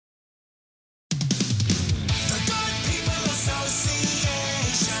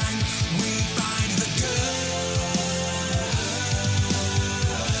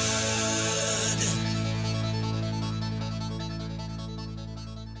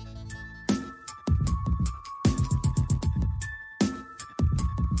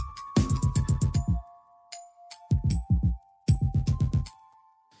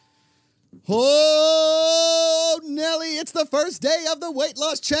Oh, Nelly, it's the first day of the weight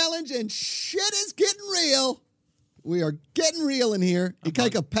loss challenge and shit is getting real. We are getting real in here.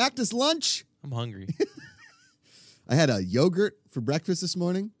 Ikaika packed his lunch. I'm hungry. I had a yogurt for breakfast this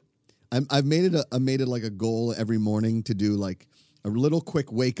morning. I've made it like a goal every morning to do like a little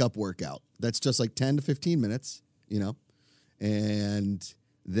quick wake up workout. That's just like 10 to 15 minutes, and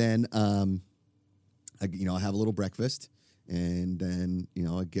then I have a little breakfast. And then,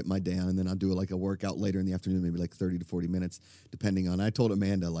 I get my day on, and then I'll do like a workout later in the afternoon, maybe like 30 to 40 minutes, depending on. I told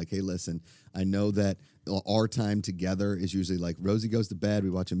Amanda, like, hey, listen, I know that our time together is usually like Rosie goes to bed, we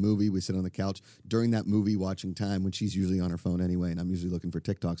watch a movie, we sit on the couch. During that movie watching time, when she's usually on her phone anyway, and I'm usually looking for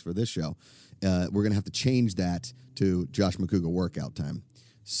TikToks for this show, we're going to have to change that to Josh McCouga workout time.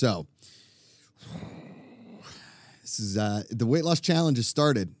 So this is the weight loss challenge has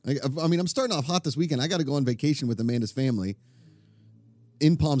started. I mean, I'm starting off hot this weekend. I got to go on vacation with Amanda's family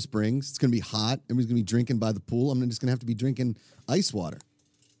in Palm Springs. It's going to be hot. Everybody's going to be drinking by the pool. I'm just going to have to be drinking ice water.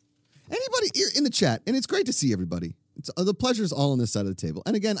 Anybody in the chat, and it's great to see everybody. The pleasure's all on this side of the table.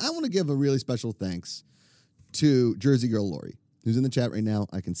 And again, I want to give a really special thanks to Jersey Girl Lori, who's in the chat right now.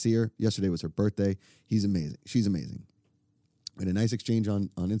 I can see her. Yesterday was her birthday. She's amazing. We had a nice exchange on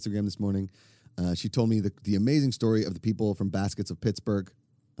Instagram this morning. She told me the amazing story of the people from Baskets of Pittsburgh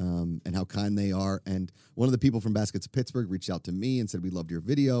and how kind they are. And one of the people from Baskets of Pittsburgh reached out to me and said, we loved your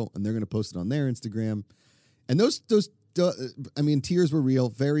video, and they're going to post it on their Instagram. And tears were real,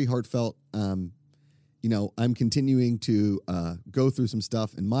 very heartfelt. I'm continuing to go through some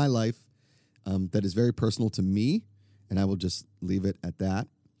stuff in my life that is very personal to me, and I will just leave it at that.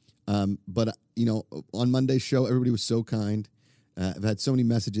 But on Monday's show, everybody was so kind. I've had so many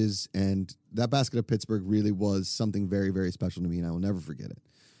messages, and that Basket of Pittsburgh really was something very, very special to me, and I will never forget it.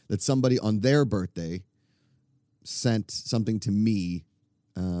 That somebody on their birthday sent something to me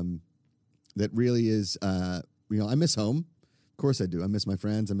that really is, I miss home. Of course I do. I miss my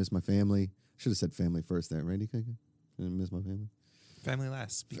friends. I miss my family. Should have said family first there, right, Ikaika? I miss my family. Family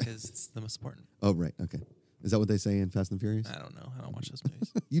last, because it's the most important. Oh, right. Okay. Is that what they say in Fast and Furious? I don't know. I don't watch those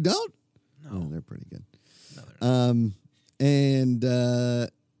movies. You don't? No. Oh, they're pretty good. No, they're not.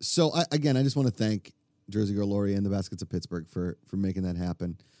 So I just want to thank Jersey Girl Lori and the Baskets of Pittsburgh for making that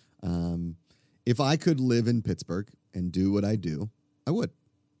happen. If I could live in Pittsburgh and do what I do, I would.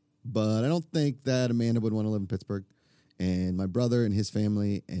 But I don't think that Amanda would want to live in Pittsburgh. And my brother and his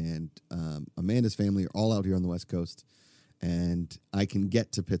family and Amanda's family are all out here on the West Coast. And I can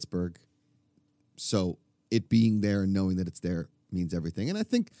get to Pittsburgh. So it being there and knowing that it's there means everything. And I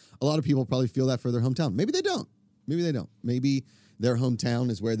think a lot of people probably feel that for their hometown. Maybe they don't. Maybe their hometown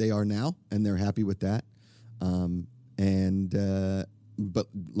is where they are now, and they're happy with that. But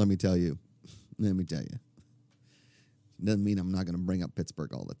let me tell you, it doesn't mean I'm not going to bring up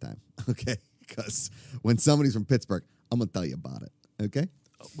Pittsburgh all the time, okay? Because when somebody's from Pittsburgh, I'm going to tell you about it, okay?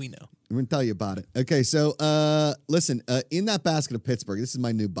 Oh, we know. I'm going to tell you about it. Okay, so listen, in that Basket of Pittsburgh, this is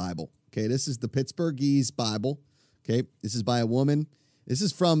my new Bible, okay? This is the Pittsburghese Bible, okay? This is by a woman. This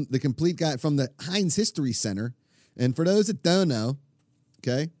is from the complete guide from the Heinz History Center. And for those that don't know,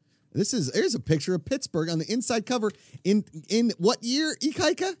 okay, here's a picture of Pittsburgh on the inside cover in what year,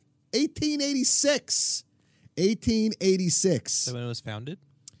 Ikaika? 1886. 1886. So when it was founded?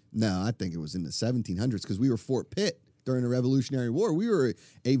 No, I think it was in the 1700s because we were Fort Pitt during the Revolutionary War. We were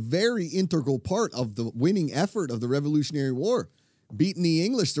a very integral part of the winning effort of the Revolutionary War, beating the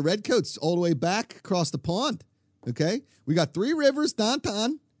English, the Redcoats, all the way back across the pond. Okay, we got 3 rivers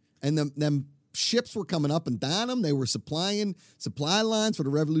downtown, and them ships were coming up and down them. They were supplying supply lines for the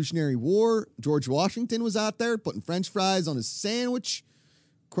Revolutionary War. George Washington was out there putting French fries on his sandwich,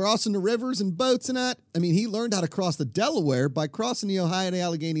 crossing the rivers and boats and that. I mean, he learned how to cross the Delaware by crossing the Ohio, the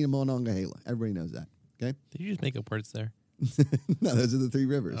Allegheny, and Monongahela. Everybody knows that. Okay. Did you just make up words there? No, those are the 3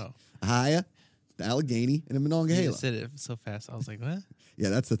 rivers. Oh. Ohio, the Allegheny, and the Monongahela. You just said it so fast. I was like, what? Yeah,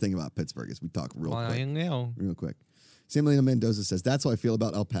 that's the thing about Pittsburgh is we talk real quick. Real quick. Samuelina Mendoza says, that's how I feel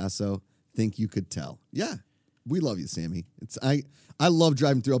about El Paso. Think you could tell. Yeah, we love you, Sammy. I love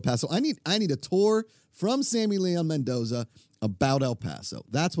driving through El Paso. I need a tour from Sammy Leon Mendoza about El Paso.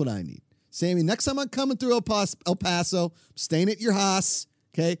 That's what I need. Sammy, next time I'm coming through El Paso, I'm staying at your house,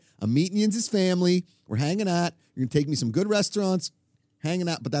 okay? I'm meeting you and his family. We're hanging out. You're going to take me some good restaurants, hanging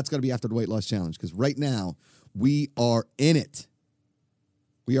out, but that's got to be after the Weight Loss Challenge because right now we are in it.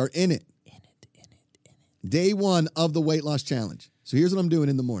 We are in it. Day 1 of the Weight Loss Challenge. So here's what I'm doing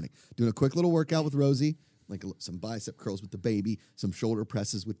in the morning. Doing a quick little workout with Rosie, like some bicep curls with the baby, some shoulder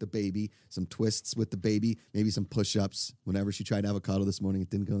presses with the baby, some twists with the baby, maybe some push-ups. Whenever she tried avocado this morning, it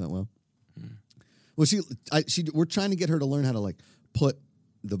didn't go that well. Well, we're trying to get her to learn how to like put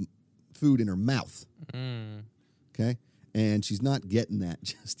the food in her mouth. Mm. Okay? And she's not getting that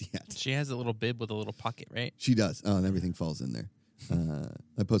just yet. She has a little bib with a little pocket, right? She does. Oh, and everything falls in there.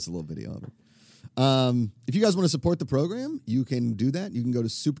 I posted a little video of her. If you guys want to support the program, you can do that. You can go to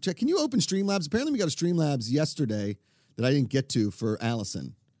Super Chat. Can you open Streamlabs? Apparently, we got a Streamlabs yesterday that I didn't get to for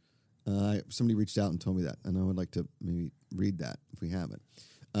Allison. Somebody reached out and told me that, and I would like to maybe read that if we have it.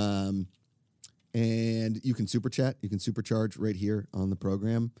 And you can Super Chat. You can Supercharge right here on the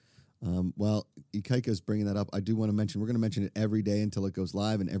program. While Ikaika is bringing that up, I do want to mention, we're going to mention it every day until it goes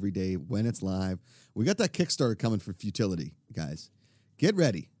live and every day when it's live. We got that Kickstarter coming for Futility, guys. Get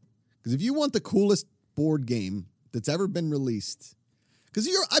ready. Because if you want the coolest board game that's ever been released, because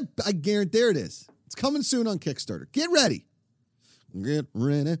I guarantee there it is. It's coming soon on Kickstarter. Get ready. Get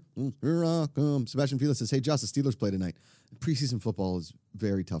ready. Here I come. Sebastian Felix says, hey, Josh, the Steelers play tonight. Preseason football is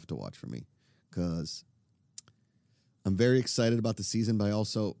very tough to watch for me because I'm very excited about the season, but I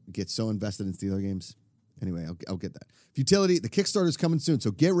also get so invested in Steeler games. Anyway, I'll get that. Futility, the Kickstarter is coming soon,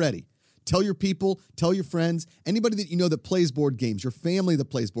 so get ready. Tell your people, tell your friends, anybody that you know that plays board games, your family that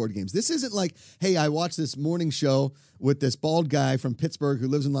plays board games. This isn't like, hey, I watched this morning show with this bald guy from Pittsburgh who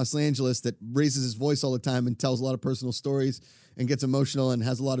lives in Los Angeles that raises his voice all the time and tells a lot of personal stories and gets emotional and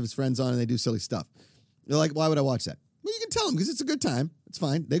has a lot of his friends on and they do silly stuff. They're like, why would I watch that? Well, you can tell them because it's a good time. It's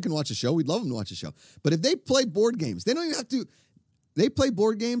fine. They can watch a show. We'd love them to watch a show. But if they play board games, they don't even have to. They play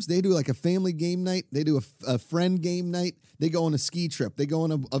board games. They do like a family game night. They do a friend game night. They go on a ski trip. They go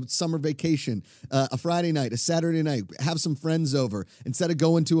on a summer vacation, a Friday night, a Saturday night. Have some friends over. Instead of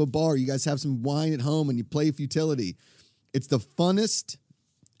going to a bar, you guys have some wine at home and you play Futility. It's the funnest.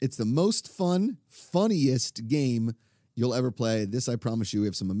 It's the most fun, funniest game you'll ever play. This, I promise you, we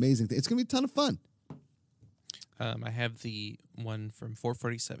have some amazing things. It's going to be a ton of fun. I have the one from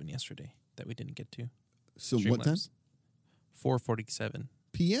 4:47 yesterday that we didn't get to. So what time? 4:47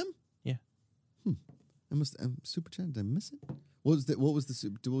 p.m. Yeah. I must Super Chat. Did I miss it? What was the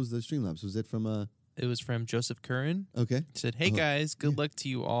Streamlabs? Was it from It was from Joseph Curran. Okay. He said, "Hey guys, good luck to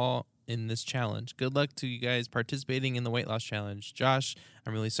you all in this challenge. Good luck to you guys participating in the weight loss challenge. Josh,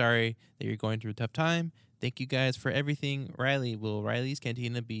 I'm really sorry that you're going through a tough time. Thank you guys for everything. Riley, will Riley's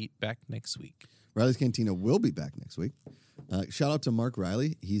Cantina be back next week?" Riley's Cantina will be back next week. Shout out to Mark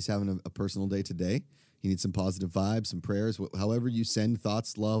Riley. He's having a personal day today. He needs some positive vibes, some prayers. However you send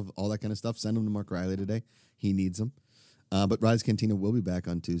thoughts, love, all that kind of stuff, send them to Mark Riley today. He needs them. But Riley's Cantina will be back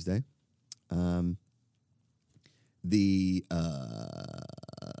on Tuesday. And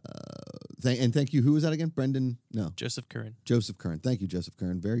thank you. Who was that again? Brendan? No. Joseph Curran. Joseph Curran. Thank you, Joseph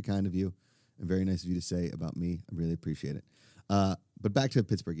Curran. Very kind of you and very nice of you to say about me. I really appreciate it. But back to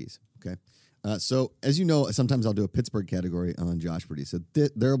Pittsburghese, okay? So, as you know, sometimes I'll do a Pittsburgh category on Josh Purdy. So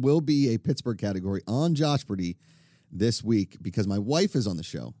there will be a Pittsburgh category on Josh Purdy this week because my wife is on the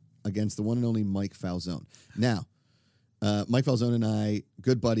show against the one and only Mike Falzone. Now, Mike Falzone and I,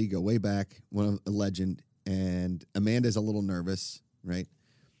 good buddy, go way back, a legend, and Amanda's a little nervous, right?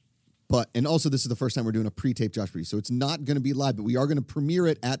 And also this is the first time we're doing a pre-tape Josh Purdy, so it's not going to be live, but we are going to premiere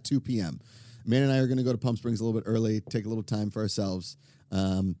it at 2 p.m. Amanda and I are going to go to Palm Springs a little bit early, take a little time for ourselves.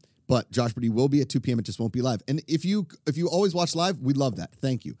 But Josh Purdy will be at 2 p.m. It just won't be live. And if you always watch live, we'd love that.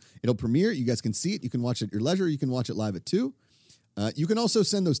 Thank you. It'll premiere. You guys can see it. You can watch it at your leisure. You can watch it live at 2. You can also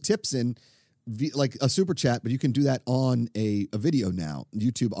send those tips in like a super chat, but you can do that on a video now.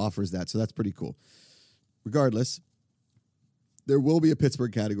 YouTube offers that, so that's pretty cool. Regardless, there will be a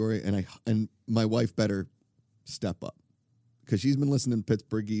Pittsburgh category, and my wife better step up because she's been listening to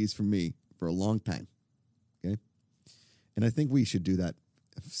Pittsburghese from me for a long time. Okay? And I think we should do that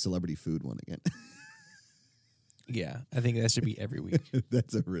celebrity food one again. Yeah, I think that should be every week.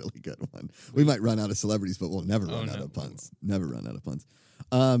 That's a really good one. We might run out of celebrities, but we'll never run out of puns. Never run out of puns.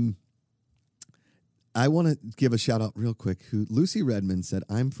 I want to give a shout out real quick. Lucy Redmond said,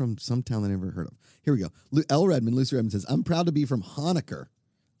 I'm from some town I never heard of. Here we go. Lucy Redmond says, I'm proud to be from Honaker.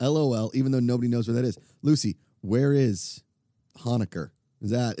 LOL, even though nobody knows where that is. Lucy, where is Honaker?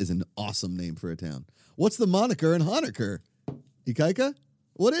 That is an awesome name for a town. What's the moniker in Honaker? Ikaika?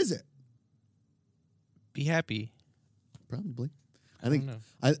 What is it? Be happy. Probably. I think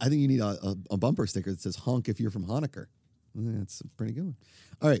you need a bumper sticker that says honk if you're from Honaker. That's a pretty good one.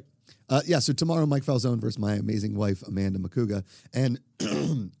 All right. So tomorrow, Mike Falzone versus my amazing wife, Amanda Makuga. And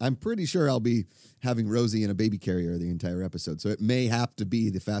I'm pretty sure I'll be having Rosie in a baby carrier the entire episode. So it may have to be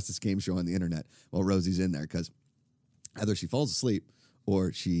the fastest game show on the internet while Rosie's in there because either she falls asleep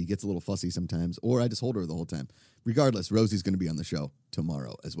or she gets a little fussy sometimes, or I just hold her the whole time. Regardless, Rosie's going to be on the show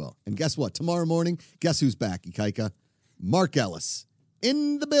tomorrow as well. And guess what? Tomorrow morning, guess who's back, Ikaika? Mark Ellis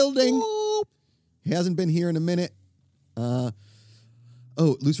in the building. Whoop. He hasn't been here in a minute.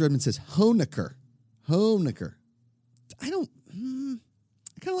 Oh, Lucy Redmond says Honecker. Honecker. I don't. I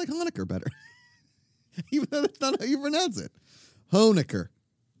kind of like Honecker better. Even though that's not how you pronounce it. Honecker.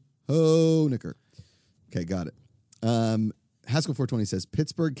 Honecker. Okay, got it. Haskell 420 says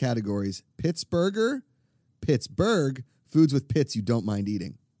Pittsburgh categories. Pittsburgh, foods with pits you don't mind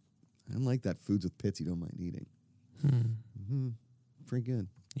eating. I don't like that. Foods with pits you don't mind eating. Pretty good.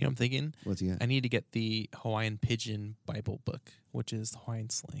 You know what I'm thinking? What's he got? I need to get the Hawaiian Pigeon Bible book, which is Hawaiian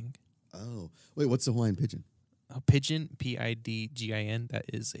slang. Oh. Wait, what's the Hawaiian pigeon? A pigeon, Pidgin.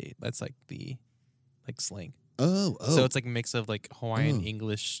 That's like the slang. Oh. So it's like a mix of like Hawaiian,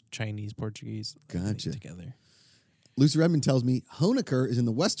 English, Chinese, Portuguese. Gotcha. Together. Lucy Redmond tells me Honecker is in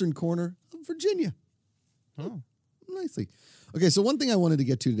the western corner of Virginia. Oh. Nicely. Okay, so one thing I wanted to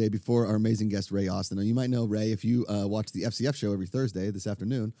get to today before our amazing guest, Ray Austin. Now, you might know Ray if you watch the FCF show every Thursday this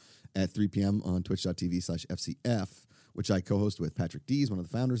afternoon at 3 p.m. on twitch.tv/FCF, which I co-host with Patrick Dees, one of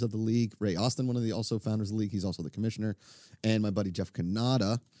the founders of the league, Ray Austin, one of the also founders of the league. He's also the commissioner, and my buddy Jeff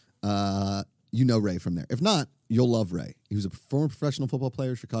Kanata. You know Ray from there. If not, you'll love Ray. He was a former professional football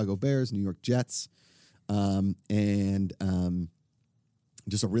player, Chicago Bears, New York Jets, and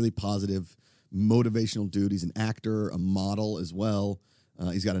just a really positive, motivational dude. He's an actor, a model as well.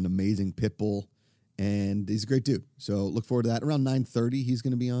 He's got an amazing pit bull, and he's a great dude. So look forward to that. Around 9:30, he's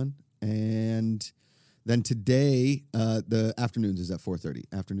going to be on. And then today, the afternoons is at 4:30.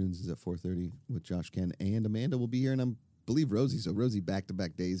 Afternoons is at 4:30 with Josh, Ken, and Amanda will be here, and I believe Rosie. So Rosie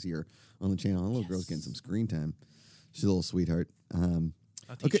back-to-back days here on the channel. Our little girl's getting some screen time. She's a little sweetheart. I'll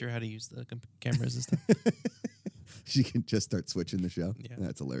teach her how to use the cameras and stuff. She can just start switching the show. Yeah.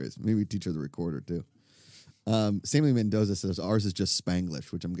 That's hilarious. Maybe teach her the recorder, too. Sammy Mendoza says ours is just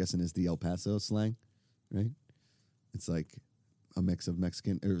Spanglish, which I'm guessing is the El Paso slang, right? It's like a mix of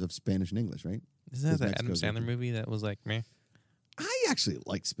Mexican or of Spanish and English, right? Isn't that the Adam Sandler movie that was like, meh? I actually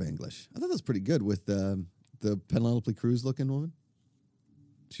like Spanglish. I thought that was pretty good with the Penelope Cruz looking woman.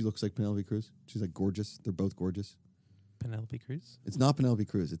 She looks like Penelope Cruz. She's like gorgeous. They're both gorgeous. Penelope Cruz? It's not Penelope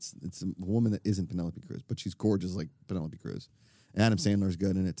Cruz. It's a woman that isn't Penelope Cruz, but she's gorgeous like Penelope Cruz. Adam Sandler's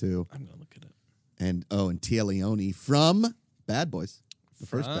good in it too. I'm gonna look at it. And Tia Leone from Bad Boys, the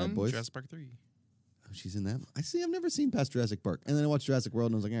first Bad Boys. Jurassic Park 3. Oh, she's in that. I see. I've never seen past Jurassic Park, and then I watched Jurassic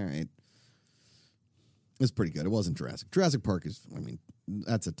World, and I was like, all right, it's pretty good. It wasn't Jurassic. Jurassic Park is. I mean,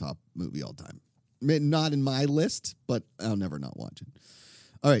 that's a top movie all time. Not in my list, but I'll never not watch it.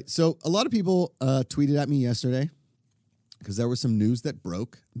 All right. So a lot of people tweeted at me yesterday because there was some news that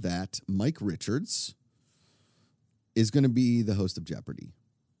broke that Mike Richards is going to be the host of Jeopardy.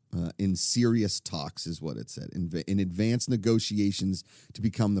 In serious talks is what it said. In advanced negotiations to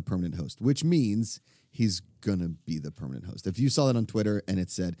become the permanent host, which means he's going to be the permanent host. If you saw that on Twitter and it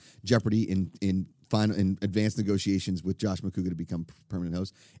said Jeopardy in advanced negotiations with Josh McCouga to become permanent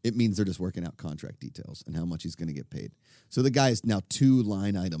host, it means they're just working out contract details and how much he's going to get paid. So the guy is now 2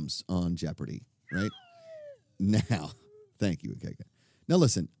 line items on Jeopardy, right? Now, thank you, Akeka. Now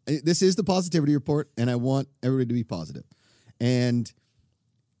listen, this is the positivity report, and I want everybody to be positive. And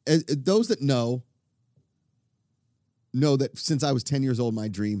those that know that since I was 10 years old, my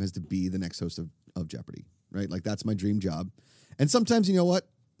dream has to be the next host of Jeopardy, right? Like that's my dream job. And sometimes, you know what?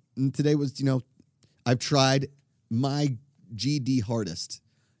 And today was, I've tried my GD hardest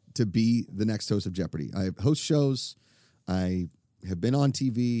to be the next host of Jeopardy. I host shows. I have been on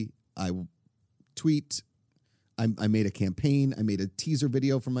TV. I tweet. I made a campaign. I made a teaser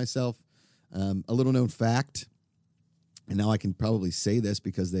video for myself. A little known fact, and now I can probably say this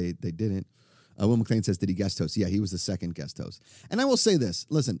because they didn't. Will McLean says, did he guest host? Yeah, he was the second guest host. And I will say this.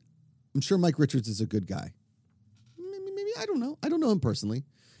 Listen, I'm sure Mike Richards is a good guy. Maybe I don't know. I don't know him personally.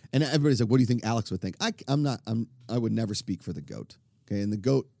 And everybody's like, what do you think Alex would think? I would never speak for the GOAT. Okay, and the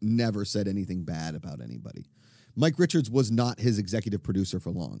GOAT never said anything bad about anybody. Mike Richards was not his executive producer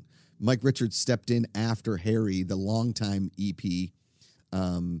for long. Mike Richards stepped in after Harry, the longtime EP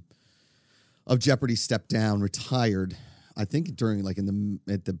of Jeopardy, stepped down, retired. I think during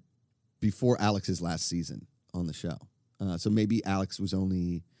before Alex's last season on the show. So maybe Alex was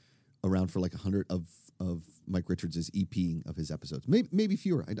only around for like 100 of Mike Richards' EPing of his episodes. Maybe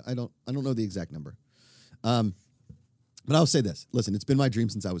fewer. I don't know the exact number. But I'll say this. Listen, it's been my dream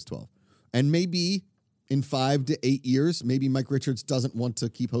since I was 12. And maybe in 5 to 8 years, maybe Mike Richards doesn't want to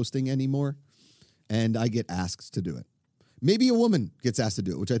keep hosting anymore, and I get asked to do it. Maybe a woman gets asked to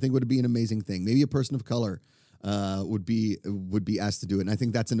do it, which I think would be an amazing thing. Maybe a person of color would be asked to do it, and I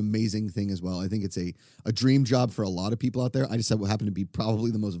think that's an amazing thing as well. I think it's a dream job for a lot of people out there. I just happen to be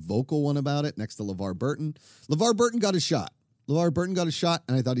probably the most vocal one about it, next to LeVar Burton. LeVar Burton got a shot.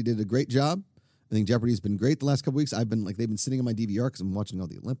 And I thought he did a great job. I think Jeopardy has been great the last couple weeks. They've been sitting on my DVR because I'm watching all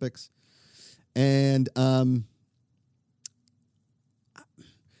the Olympics. And I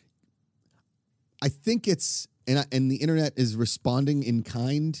think and the internet is responding in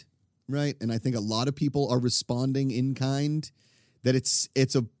kind, right? And I think a lot of people are responding in kind that it's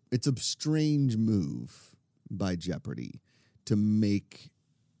a strange move by Jeopardy to make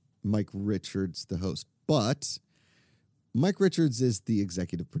Mike Richards the host. But Mike Richards is the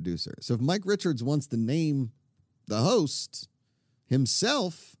executive producer. So if Mike Richards wants to name the host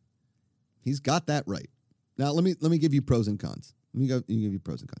himself, he's got that right. Now, let me give you pros and cons. Let me give you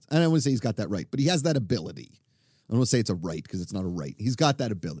pros and cons. I don't want to say he's got that right, but he has that ability. I don't want to say it's a right because it's not a right. He's got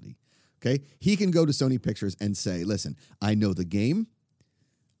that ability. Okay? He can go to Sony Pictures and say, listen, I know the game.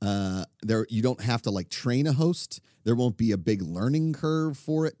 You don't have to train a host. There won't be a big learning curve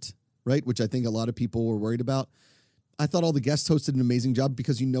for it, right? Which I think a lot of people were worried about. I thought all the guests hosts did an amazing job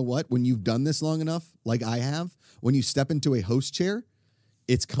because you know what? When you've done this long enough, like I have, when you step into a host chair,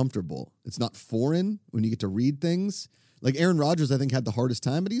 it's comfortable. It's not foreign when you get to read things. Like Aaron Rodgers, I think, had the hardest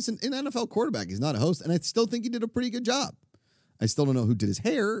time, but he's an NFL quarterback. He's not a host, and I still think he did a pretty good job. I still don't know who did his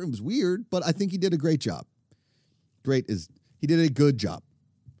hair. It was weird, but I think he did a great job. He did a good job.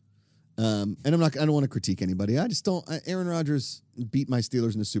 And I don't want to critique anybody. I just don't. Aaron Rodgers beat my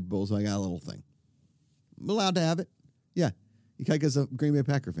Steelers in the Super Bowl, so I got a little thing. I'm allowed to have it. Yeah. You guys a Green Bay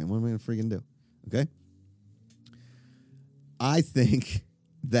Packer fan. What am I going to freaking do? Okay. I think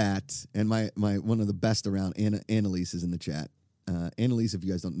that, and my one of the best around, Annalise is in the chat. Annalise, if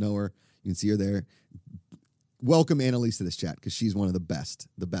you guys don't know her, you can see her there. Welcome Annalise to this chat because she's one of the best.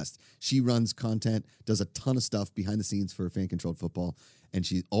 She runs content, does a ton of stuff behind the scenes for Fan-Controlled Football, and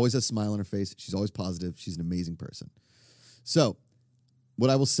she always has a smile on her face. She's always positive. She's an amazing person. So what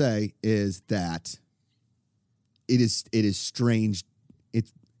I will say is that it is strange.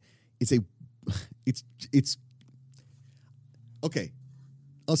 It's okay.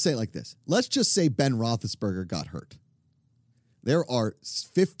 I'll say it like this. Let's just say Ben Roethlisberger got hurt. There are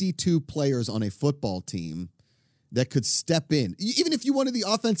 52 players on a football team that could step in. Even if you wanted the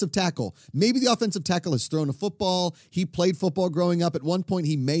offensive tackle, maybe the offensive tackle has thrown a football. He played football growing up. At one point,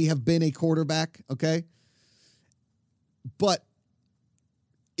 he may have been a quarterback, okay? But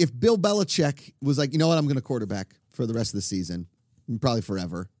if Bill Belichick was like, you know what, I'm going to quarterback for the rest of the season, probably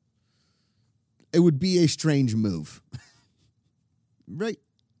forever, it would be a strange move. Right?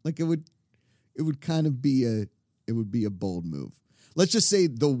 Like it would kind of be a bold move. Let's just say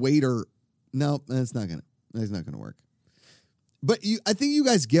the waiter. No, that's not gonna work. But I think you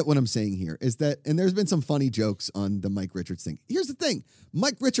guys get what I'm saying here is that, and there's been some funny jokes on the Mike Richards thing. Here's the thing.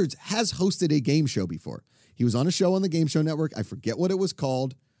 Mike Richards has hosted a game show before. He was on a show on the Game Show Network. I forget what it was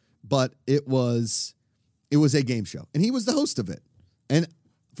called, but it was a game show. And he was the host of it. And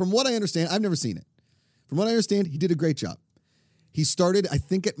from what I understand, I've never seen it. From what I understand, he did a great job. He started, I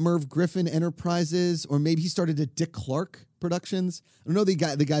think, at Merv Griffin Enterprises, or maybe he started at Dick Clark Productions. I don't know the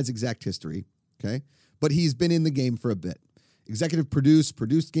guy's exact history, okay? But he's been in the game for a bit. Executive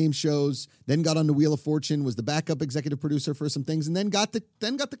produced game shows, then got on the Wheel of Fortune, was the backup executive producer for some things, and then got the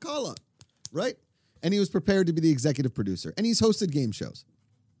call up, right? And he was prepared to be the executive producer. And he's hosted game shows.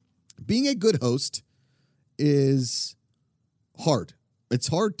 Being a good host is hard. It's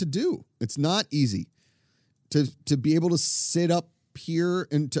hard to do. It's not easy. To be able to sit up here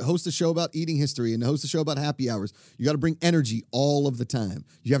and to host a show about eating history and to host a show about happy hours, you got to bring energy all of the time.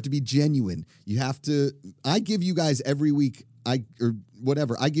 You have to be genuine. You have to. I give you guys every week. I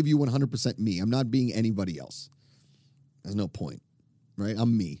give you 100% me. I'm not being anybody else. There's no point, right?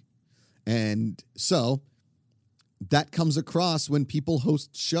 I'm me, and so that comes across when people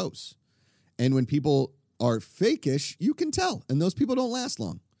host shows, and when people are fakish, you can tell, and those people don't last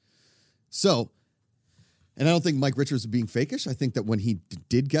long. So. And I don't think Mike Richards was being fakish. I think that when he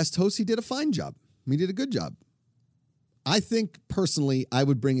did guest host, he did a fine job. He did a good job. I think, personally, I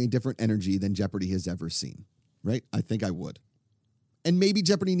would bring a different energy than Jeopardy has ever seen, right? I think I would. And maybe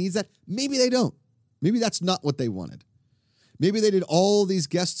Jeopardy needs that. Maybe they don't. Maybe that's not what they wanted. Maybe they did all these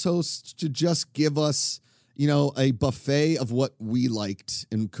guest hosts to just give us, a buffet of what we liked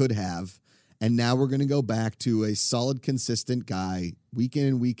and could have. And now we're going to go back to a solid, consistent guy week in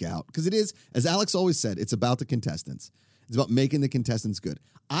and week out. Because it is, as Alex always said, it's about the contestants. It's about making the contestants good.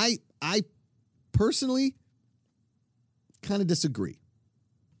 I personally kind of disagree.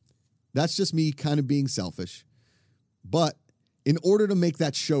 That's just me kind of being selfish. But in order to make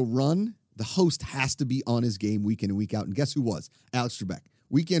that show run, the host has to be on his game week in and week out. And guess who was? Alex Trebek.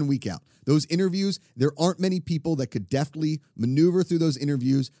 Week in, week out. Those interviews, there aren't many people that could deftly maneuver through those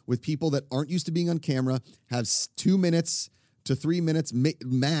interviews with people that aren't used to being on camera, have 2 minutes to 3 minutes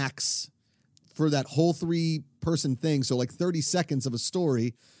max for that whole 3-person thing. So like 30 seconds of a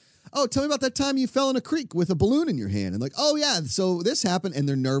story. Oh, tell me about that time you fell in a creek with a balloon in your hand. And like, oh yeah, so this happened. And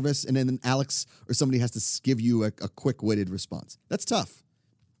they're nervous. And then Alex or somebody has to give you a quick-witted response. That's tough.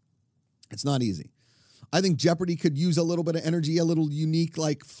 It's not easy. I think Jeopardy could use a little bit of energy, a little unique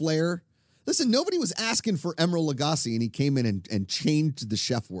like flair. Listen, nobody was asking for Emeril Lagasse, and he came in and changed the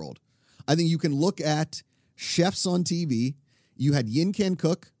chef world. I think you can look at chefs on TV. You had Yin Can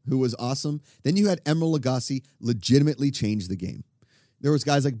Cook, who was awesome. Then you had Emeril Lagasse legitimately change the game. There was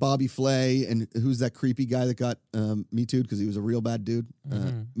guys like Bobby Flay, and who's that creepy guy that got Me Too'd because he was a real bad dude?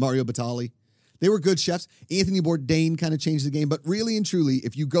 Mario Batali. They were good chefs. Anthony Bourdain kind of changed the game. But really and truly,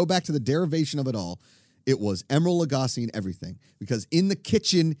 if you go back to the derivation of it all, it was Emeril Lagasse and everything. Because in the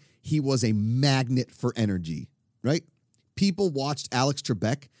kitchen, he was a magnet for energy, right? People watched Alex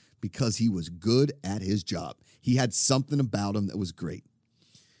Trebek because he was good at his job. He had something about him that was great.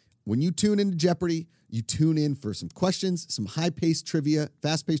 When you tune into Jeopardy, you tune in for some questions, some high-paced trivia,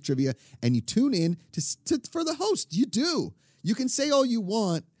 fast-paced trivia, and you tune in for the host. You do. You can say all you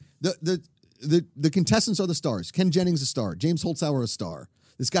want. The contestants are the stars. Ken Jennings a star. James Holzhauer a star.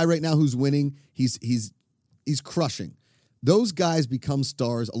 This guy right now who's winning, he's crushing. Those guys become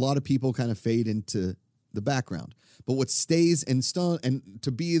stars. A lot of people kind of fade into the background. But what stays and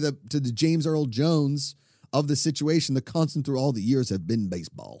to be the James Earl Jones of the situation, the constant through all the years have been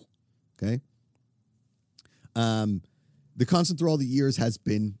baseball. Okay? The constant through all the years has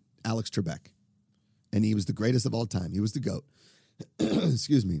been Alex Trebek. And he was the greatest of all time. He was the GOAT.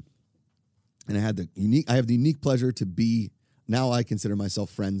 Excuse me. And I have the unique pleasure to be, now I consider myself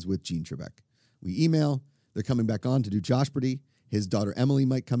friends with Gene Trebek. We email. They're coming back on to do Joshpardy. His daughter Emily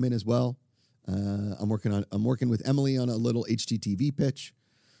might come in as well. I'm working with Emily on a little HGTV pitch.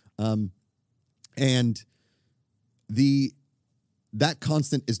 And that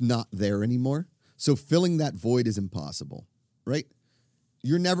constant is not there anymore. So filling that void is impossible, right?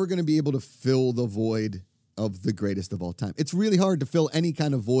 You're never going to be able to fill the void of the greatest of all time. It's really hard to fill any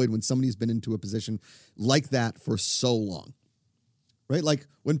kind of void when somebody's been into a position like that for so long, right? Like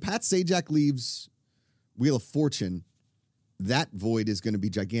when Pat Sajak leaves Wheel of Fortune, that void is going to be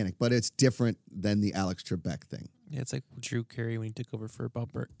gigantic, but it's different than the Alex Trebek thing. Yeah, it's like Drew Carey when he took over for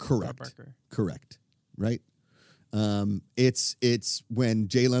Bob Barker. Correct. Right? It's when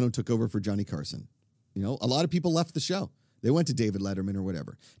Jay Leno took over for Johnny Carson. You know, a lot of people left the show. They went to David Letterman or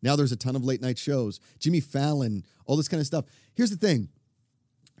whatever. Now there's a ton of late night shows, Jimmy Fallon, all this kind of stuff. Here's the thing.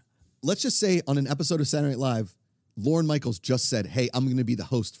 Let's just say on an episode of Saturday Night Live, Lorne Michaels just said, hey, I'm going to be the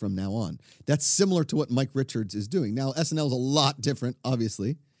host from now on. That's similar to what Mike Richards is doing. Now, SNL is a lot different,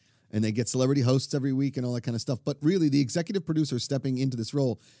 obviously, and they get celebrity hosts every week and all that kind of stuff. But really, the executive producer stepping into this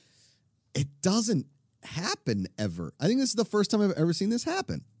role, it doesn't happen ever. I think this is the first time I've ever seen this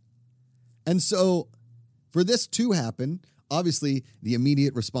happen. And so for this to happen, obviously, the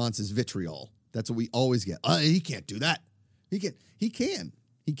immediate response is vitriol. That's what we always get. He can't do that. He can. He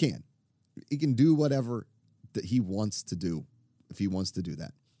can do whatever that he wants to do if he wants to do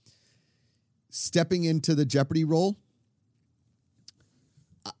that. Stepping into the Jeopardy role,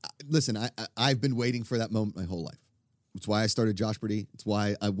 listen, I've been waiting for that moment my whole life. It's why I started Joshpardy. It's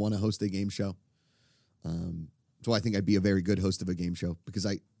why I want to host a game show. It's why I think I'd be a very good host of a game show, because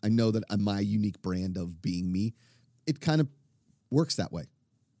I know that my unique brand of being me, it kind of works that way.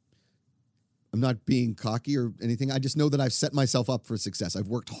 I'm not being cocky or anything. I just know that I've set myself up for success. I've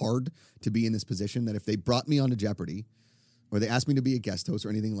worked hard to be in this position that if they brought me onto Jeopardy or they asked me to be a guest host or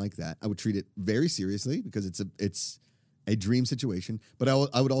anything like that, I would treat it very seriously because it's a dream situation, but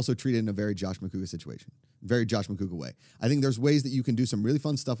I would also treat it in a very Josh McCouga situation, very Josh McCouga way. I think there's ways that you can do some really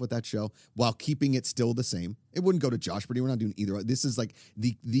fun stuff with that show while keeping it still the same. It wouldn't go to Joshpardy. We're not doing either. This is like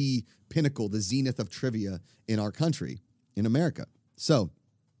the pinnacle, the zenith of trivia in our country, in America. So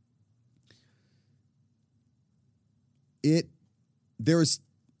it's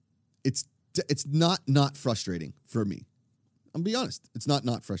not frustrating for me. I'll be honest. It's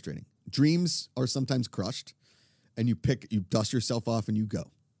not frustrating. Dreams are sometimes crushed, and you dust yourself off and you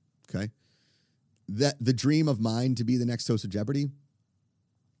go. Okay. The dream of mine to be the next host of Jeopardy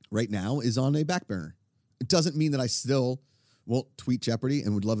right now is on a back burner. It doesn't mean that I still won't tweet Jeopardy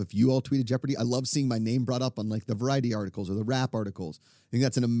and would love if you all tweeted Jeopardy. I love seeing my name brought up on like the Variety articles or the Rap articles. I think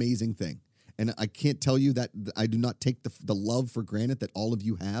that's an amazing thing. And I can't tell you that I do not take the love for granted that all of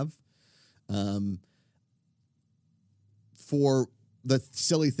you have for the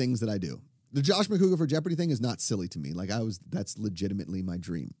silly things that I do. The Josh McCouga for Jeopardy thing is not silly to me. That's legitimately my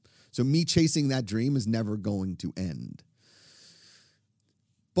dream. So me chasing that dream is never going to end.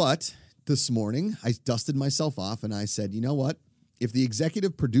 But this morning, I dusted myself off and I said, you know what? if the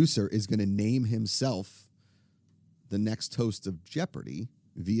executive producer is going to name himself the next host of Jeopardy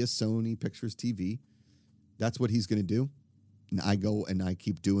via Sony Pictures TV, that's what he's going to do. And I go and I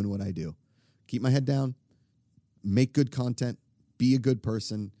keep doing what I do. Keep my head down, make good content, be a good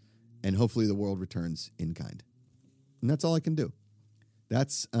person, and hopefully the world returns in kind. And that's all I can do.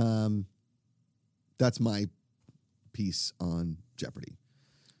 That's my piece on Jeopardy.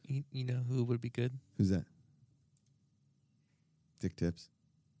 You know who would be good? Who's that? Dick Tips.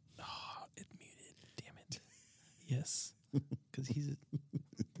 Oh, it muted. Damn it. Yes. Because he's a... Never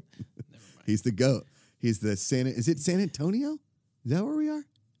mind. He's the GOAT. He's the Is it San Antonio? Is that where we are?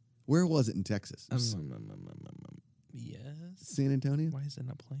 Where was it in Texas? Yes. San Antonio? Why is it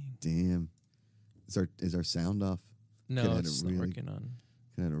not playing? Damn. Is our sound off? No, it's not working on.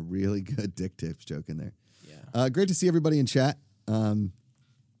 Could have had a really good Dick Tips joke in there. Yeah. Great to see everybody in chat.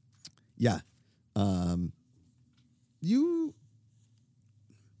 Yeah.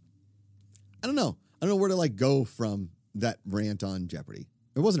 I don't know. I don't know where to go from that rant on Jeopardy.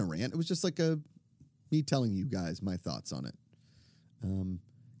 It wasn't a rant. It was just me telling you guys my thoughts on it.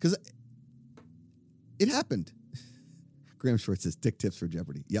 Because it happened. Graham Schwartz says, Dick Tips for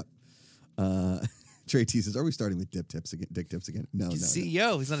Jeopardy. Yep. Trey T says, are we starting with Dick Tips again? No, He's no.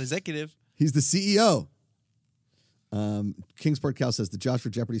 CEO. He's not executive. He's the CEO. Kingsport Cow says, the Josh for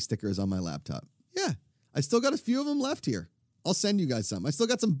Jeopardy sticker is on my laptop. Yeah. I still got a few of them left here. I'll send you guys some. I still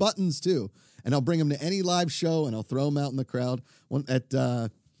got some buttons, too. And I'll bring them to any live show, and I'll throw them out in the crowd. One at, I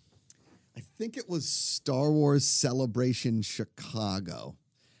think it was Star Wars Celebration Chicago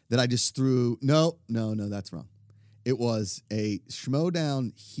that I just threw. No, that's wrong. It was a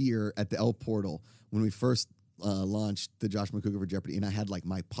schmodown here at the L Portal when we first launched the Josh McCougar for Jeopardy, and I had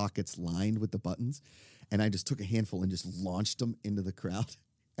my pockets lined with the buttons, and I just took a handful and just launched them into the crowd,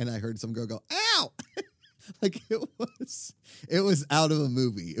 and I heard some girl go, ow! It was out of a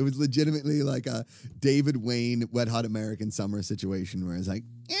movie. It was legitimately like a David Wayne Wet Hot American Summer situation where it's like,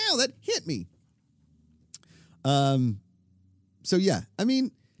 ow, that hit me. So yeah, I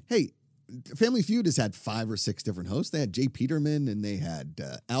mean, hey, Family Feud has had 5 or 6 different hosts. They had Jay Peterman, and they had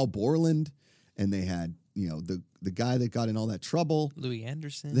Al Borland, and they had the guy that got in all that trouble, Louis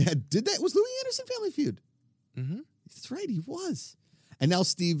Anderson. Was Louis Anderson Family Feud? Mm-hmm. That's right, he was. And now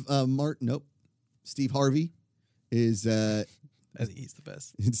Steve Harvey is he's the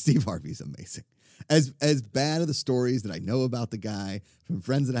best. Steve Harvey's amazing. As bad of the stories that I know about the guy from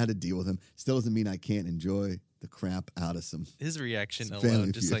friends that I had to deal with him, still doesn't mean I can't enjoy the crap out of some. His reaction some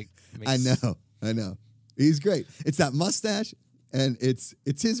alone just Feud. makes... I know. He's great. It's that mustache, and it's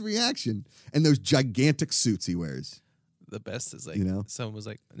his reaction, and those gigantic suits he wears. The best is someone was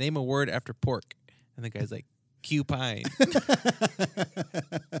like, name a word after pork, and the guy's like, cupine.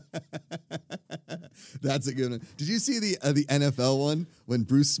 That's a good one. Did you see the NFL one when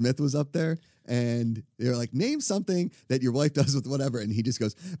Bruce Smith was up there and they were like, name something that your wife does with whatever, and he just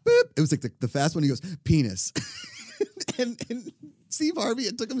goes, boop. It was like the fast one. He goes, penis. and Steve Harvey,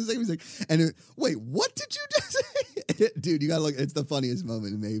 it took him a second. He's like, wait, what did you just say? Dude, you gotta look. It's the funniest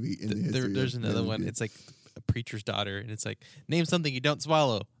moment maybe in the history. There's another one. It's like a preacher's daughter, and it's like, name something you don't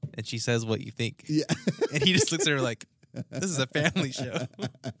swallow, and she says what you think. Yeah. And he just looks at her like, this is a family show.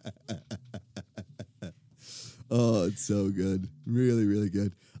 Oh, it's so good. Really, really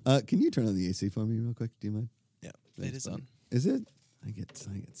good. Can you turn on the AC for me real quick? Do you mind? Yeah, Thanks, it is buddy. on. Is it? I get so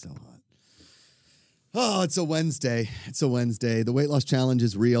hot. Oh, it's a Wednesday. The weight loss challenge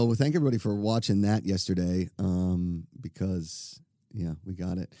is real. Well, thank everybody for watching that yesterday. Because we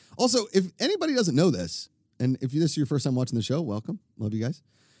got it. Also, if anybody doesn't know this, and if this is your first time watching the show, welcome. Love you guys.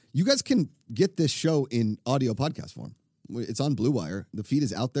 You guys can get this show in audio podcast form. It's on Blue Wire. The feed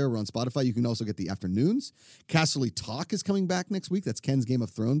is out there. We're on Spotify. You can also get the afternoons. Casterly Talk is coming back next week. That's Ken's Game of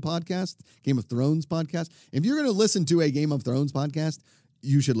Thrones podcast. If you're going to listen to a Game of Thrones podcast,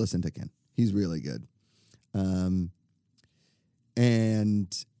 you should listen to Ken. He's really good. And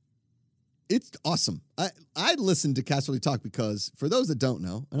it's awesome. I listened to Casterly Talk because for those that don't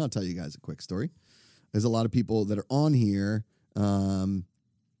know, and I'll tell you guys a quick story. There's a lot of people that are on here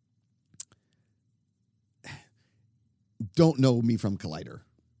don't know me from Collider.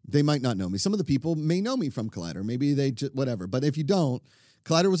 They might not know me. Some of the people may know me from Collider. Maybe they just, whatever. But if you don't,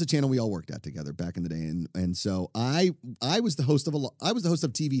 Collider was a channel we all worked at together back in the day. And so I was the host of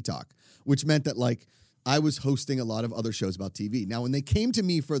TV Talk, which meant that I was hosting a lot of other shows about TV. Now, when they came to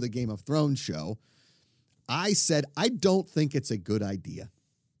me for the Game of Thrones show, I said, I don't think it's a good idea.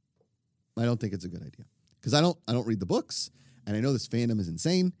 Because I don't read the books, and I know this fandom is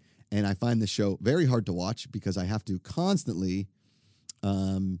insane, and I find the show very hard to watch because I have to constantly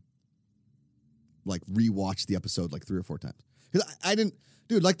rewatch the episode 3 or 4 times Because I didn't,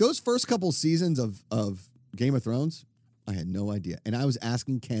 dude, like those first couple seasons of Game of Thrones, I had no idea. And I was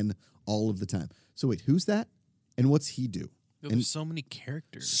asking Ken all of the time. So wait, who's that? And what's he do? There's so many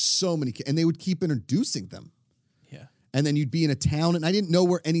characters. So many. And they would keep introducing them. Yeah. And then you'd be in a town, and I didn't know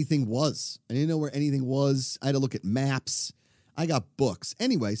where anything was. I had to look at maps. I got books.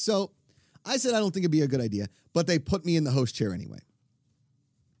 Anyway, so I said I don't think it'd be a good idea, but they put me in the host chair anyway.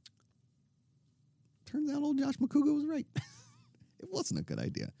 Turns out old Josh McCouga was right. It wasn't a good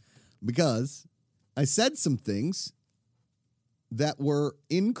idea because I said some things that were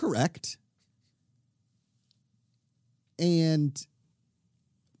incorrect, and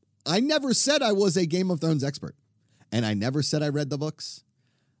I never said I was a Game of Thrones expert, and I never said I read the books,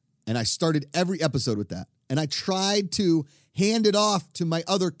 and I started every episode with that, and I tried to hand it off to my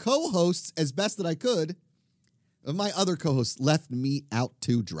other co-hosts as best that I could, but my other co-hosts left me out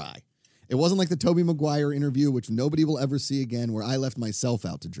to dry. It wasn't like the Tobey Maguire interview, which nobody will ever see again, where I left myself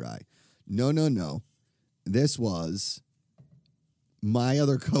out to dry. No. This was my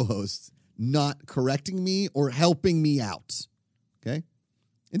other co-hosts not correcting me or helping me out. Okay?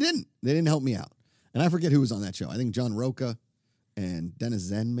 It didn't. They didn't help me out. And I forget who was on that show. I think John Roca and Dennis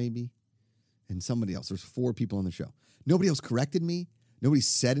Zen, maybe, and somebody else. There's 4 people on the show. Nobody else corrected me. Nobody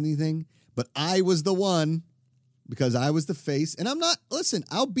said anything. But I was the one, because I was the face. And I'm not, listen,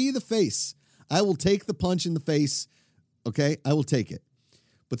 I'll be the face. I will take the punch in the face. Okay? I will take it.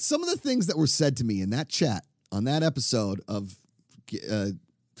 But some of the things that were said to me in that chat on that episode of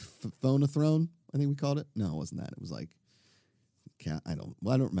Phone a Throne, I think we called it. No, it wasn't that. It was like, I don't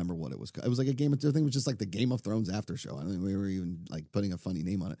remember what it was. It was like a Game of Thrones. I think it was just like the Game of Thrones after show. I don't think we were even like putting a funny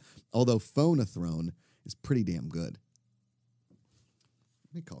name on it. Although Phone a Throne is pretty damn good.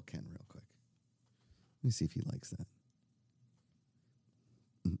 Let me call Ken real quick. Let me see if he likes that.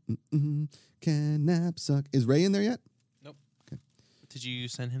 Can nap suck? Is Ray in there yet? Nope. Okay. Did you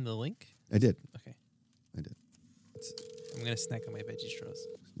send him the link? I did. Okay. I did. I'm going to snack on my veggie straws.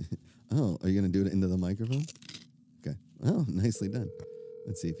 Oh, are you going to do it into the microphone? Okay. Oh, nicely done.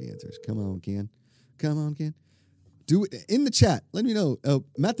 Let's see if he answers. Come on, Ken. Come on, Ken. Do it in the chat. Let me know.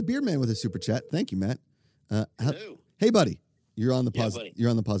 Matt the Beard Man with a super chat. Thank you, Matt. Hello. Hey, buddy. You're on the buddy. You're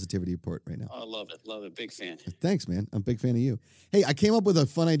on the positivity report right now. I love it. Love it. Big fan. Thanks, man. I'm a big fan of you. Hey, I came up with a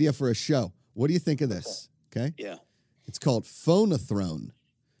fun idea for a show. What do you think of this? Okay. Yeah. It's called Phone a Throne,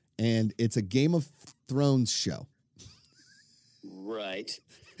 and it's a Game of Thrones show. Right.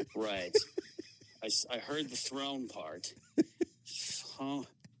 I heard the throne part. Huh?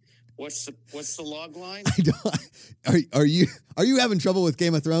 What's the log line? Are you having trouble with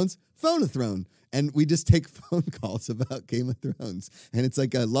Game of Thrones? Phone a Throne. And we just take phone calls about Game of Thrones. And it's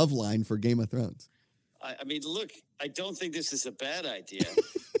like a love line for Game of Thrones. I mean, look, I don't think this is a bad idea.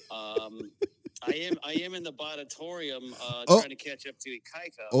 I am in the bodatorium trying to catch up to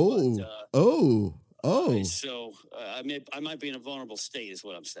Ikaika. So I might be in a vulnerable state, is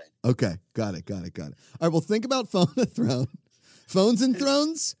what I'm saying. Okay, got it. All right, well, think about Phone a Throne. Phones and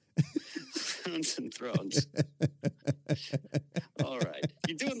Thrones? Phones and Thrones. All right.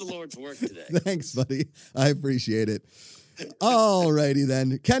 You're doing the Lord's work today. Thanks, buddy. I appreciate it. All righty,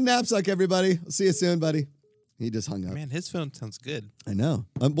 then. Ken Knapsack, everybody. I'll see you soon, buddy. He just hung up. Man, his phone sounds good. I know.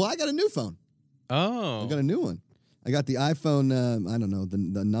 Well, I got a new phone. Oh. I got a new one. I got the iPhone, I don't know,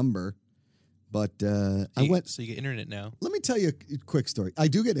 the number. But So you get internet now. Let me tell you a quick story. I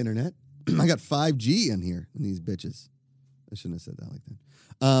do get internet. I got 5G in here in these bitches. I shouldn't have said that like that.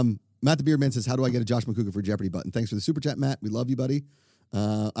 Matt the Beard Man says, how do I get a Josh McCouga for Jeopardy button? Thanks for the super chat, Matt. We love you, buddy.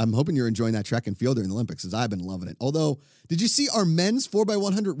 I'm hoping you're enjoying that track and field during the Olympics, because I've been loving it. Although, did you see our men's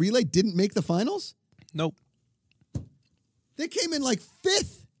 4x100 relay didn't make the finals? Nope. They came in like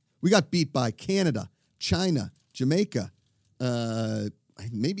 5th. We got beat by Canada, China, Jamaica,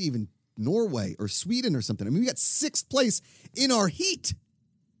 maybe even Norway or Sweden or something. I mean, we got 6th place in our heat.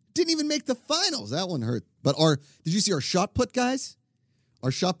 Didn't even make the finals. That one hurt. But did you see our shot put guys? Our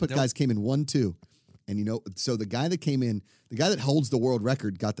shot put guys came in 1-2. And so the guy that came in, the guy that holds the world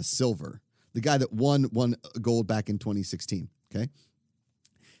record got the silver. The guy that won gold back in 2016. Okay.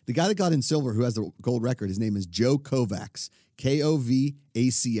 The guy that got in silver, who has the gold record, his name is Joe Kovacs, Kovacs.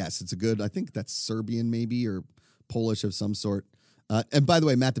 It's a good, I think that's Serbian maybe, or Polish of some sort. And by the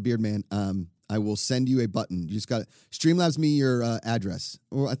way, Matt the Beard Man, I will send you a button. You just got to Streamlabs me your address,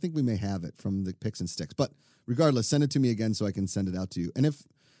 or I think we may have it from the Picks and Sticks. But regardless, send it to me again so I can send it out to you. And if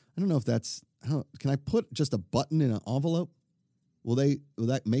I don't know if that's can I put just a button in an envelope? Will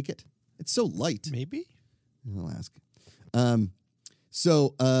that make it? It's so light. Maybe. I'll ask.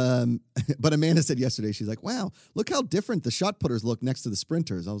 But Amanda said yesterday, she's like, wow, look how different the shot putters look next to the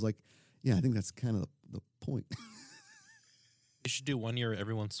sprinters. I was like, yeah, I think that's kind of the point. They should do 1 year where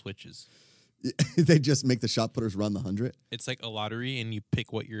everyone switches. They just make the shot putters run the 100. It's like a lottery, and you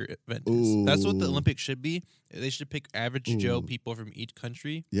pick what your event is. That's what the Olympics should be. They should pick average Joe people from each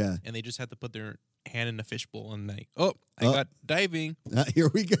country. Yeah. And they just have to put their hand in a fishbowl and like, I got diving. Here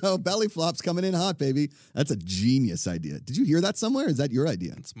we go. Belly flops coming in hot, baby. That's a genius idea. Did you hear that somewhere? Is that your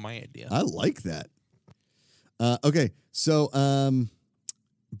idea? It's my idea. I like that. Okay. So,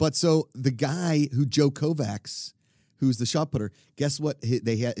 so the guy who Joe Kovacs, who's the shot putter, guess what?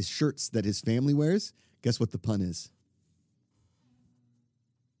 They had his shirts that his family wears. Guess what the pun is?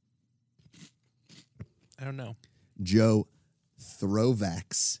 I don't know. Joe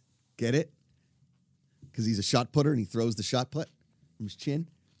Throwvax. Get it? Because he's a shot putter and he throws the shot put from his chin.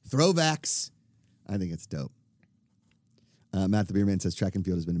 Throwvax. I think it's dope. Matt the Beerman says track and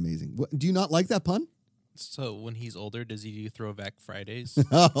field has been amazing. Do you not like that pun? So when he's older, does he do throwback Fridays?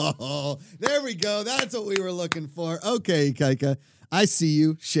 Oh, there we go. That's what we were looking for. Okay, Kaika. I see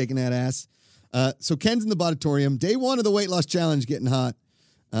you shaking that ass. So Ken's in the auditorium. Day 1 of the weight loss challenge getting hot.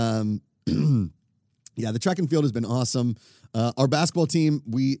 Yeah, the track and field has been awesome. Our basketball team,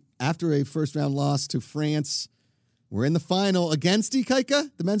 after a first round loss to France, we're in the final against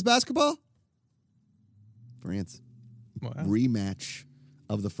Kaika, the men's basketball. France. Wow. Rematch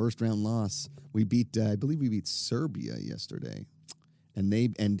of the first round loss. We beat, I believe we beat Serbia yesterday.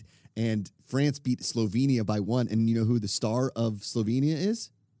 And France beat Slovenia by 1. And you know who the star of Slovenia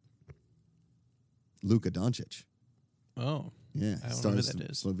is? Luka Doncic. Oh. Yeah. I don't know who that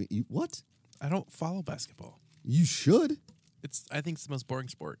is. What? I don't follow basketball. You should. I think it's the most boring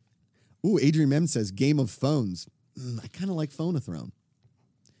sport. Ooh, Adrian Mem says Game of Phones. I kind of like Phone-a-Throne.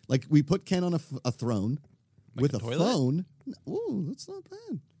 Like we put Ken on a throne Like with a a toilet? phone. Ooh, that's not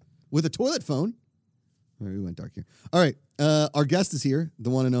bad. With a toilet phone. All right, we went dark here. All right, our guest is here, the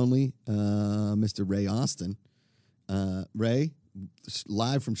one and only Mr. Ray Austin. Ray,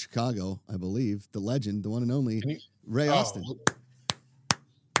 live from Chicago, I believe. The legend, the one and only Ray Austin.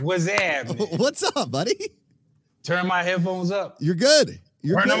 What's happening? What's up, buddy? Turn my headphones up. You're good.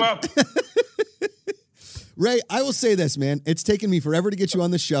 Turn them up. Ray, I will say this, man. It's taken me forever to get you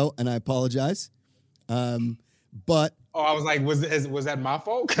on the show, and I apologize. But I was like, was that my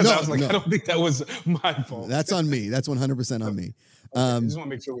fault? Because No, I was like, no. I don't think that was my fault. that's on me. That's 100% on me. I just want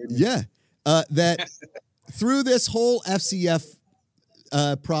to make sure we Yeah. That through this whole FCF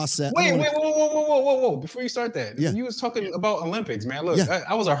process. Whoa. Before you start that, Yeah. you was talking about Olympics, man. Look, Yeah.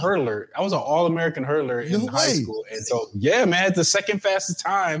 I was a hurdler. I was an all-American hurler in No high way. school. And so, yeah, man, it's the second fastest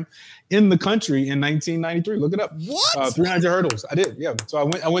time in the country in 1993. Look it up. What? 300 hurdles. I did, yeah. So I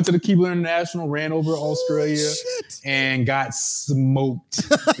went to the Keebler International, ran over Australia, Shit. and got smoked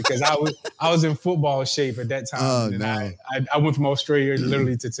because I was in football shape at that time. Oh, and no. I went from Australia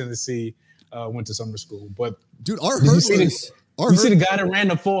literally to Tennessee, went to summer school. But Dude, our Did you see hurdlers. you see the guy that ran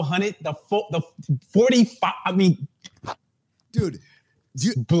the 400, the 45. I mean, Dude,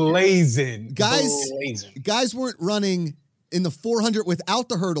 blazing. guys weren't running in the 400 without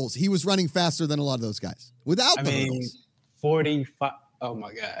the hurdles. He was running faster than a lot of those guys without I the mean, hurdles. 45. Oh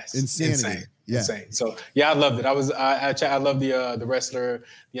my gosh, Insanity. insane. Yeah. Insane. So yeah, I loved it. I love the wrestler,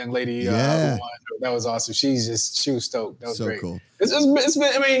 the young lady. Yeah. Who won. That was awesome. She was stoked. That was So great. cool. It's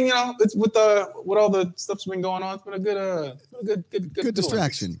been. I mean, you know, it's with all the stuff's been going on. It's been a good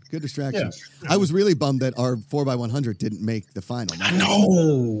distraction. Good distraction. Yeah. I was really bummed that our 4x100 didn't make the final. I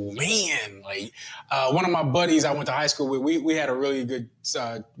know, man. Like one of my buddies I went to high school with, we had a really good.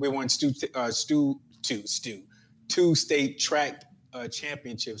 We won two state track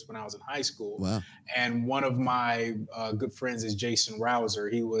championships when I was in high school. Wow. And one of my good friends is Jason Rouser.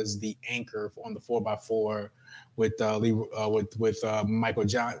 He was the anchor on the 4x4 with Michael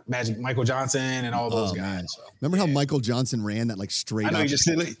Johnson and all those guys. Man. So, Remember how Michael Johnson ran that like straight I know up? you just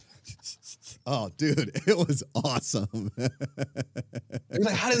said like, Oh, dude, it was awesome. you're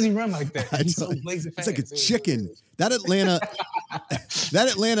like, how does he run like that? He's so blazing It's fast. like a chicken. That Atlanta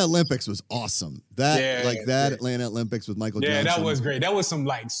Olympics was awesome. Atlanta Olympics with Michael Johnson. Yeah, that was great. That was some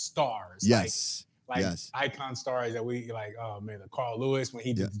like stars. Yes. Like yes. icon stars that we like. Oh man, the Carl Lewis when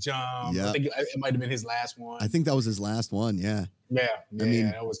he did the jump. Yeah. I think it might have been his last one. I think that was his last one. Yeah. Yeah. I mean,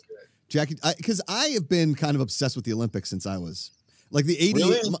 that was good. Jackie, because I have been kind of obsessed with the Olympics since I was like the 88.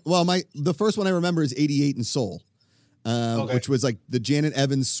 Really? Well, the first one I remember is 88 in Seoul, which was like the Janet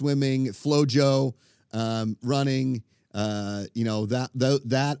Evans swimming, FloJo running.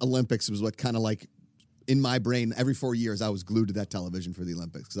 That Olympics was what kind of like in my brain every 4 years I was glued to that television for the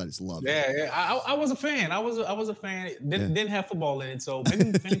Olympics because I just loved it. Yeah. I was a fan. I was a fan. Didn't have football in it, so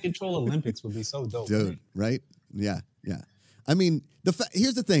maybe fan control Olympics would be so dope, dude. Right? Yeah. I mean,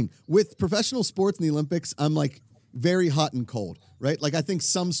 here's the thing with professional sports in the Olympics. I'm like, very hot and cold, right? Like I think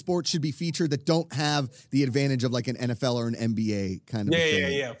some sports should be featured that don't have the advantage of like an NFL or an NBA kind of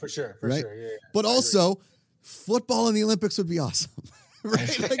thing. Yeah, for sure. Right? Sure. Yeah. But also, football in the Olympics would be awesome.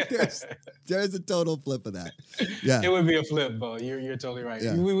 Right? Like there's a total flip of that. Yeah. It would be a flip, Bo. You're totally right.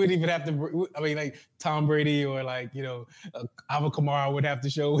 Yeah. We wouldn't even have to. I mean, like Tom Brady or like Alvin Kamara would have to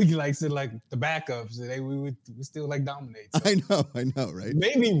show. We could like sit like the backups. We would still like dominate. So. I know, right?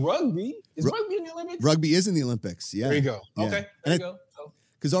 Maybe rugby is rugby in the Olympics. Rugby is in the Olympics. Yeah. There you go. Yeah. Okay. There you go.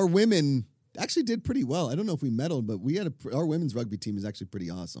 Because our women actually did pretty well. I don't know if we medaled, but our women's rugby team is actually pretty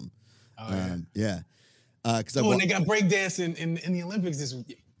awesome. Oh, yeah. And they got breakdance in the Olympics this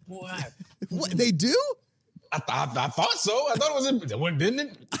week. What? What they do? I thought so. I thought it was didn't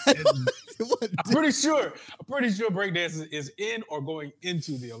it? I'm pretty sure breakdance is in or going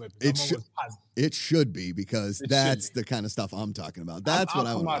into the Olympics. I'm almost positive. It should be because that's the kind of stuff I'm talking about. That's what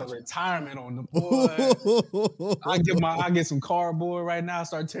I want. I'm out of retirement on the boy. I get some cardboard right now.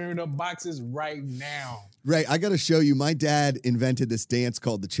 Start tearing up boxes right now. Right, I got to show you. My dad invented this dance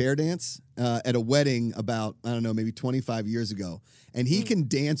called the chair dance at a wedding about, I don't know, maybe 25 years ago. And he can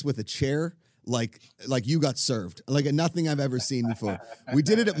dance with a chair like you got served. Like nothing I've ever seen before. We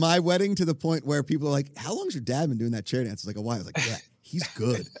did it at my wedding to the point where people are like, how long's your dad been doing that chair dance? It's like a while. I was like, yeah, he's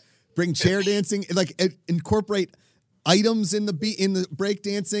good. Bring chair dancing, like incorporate items in the break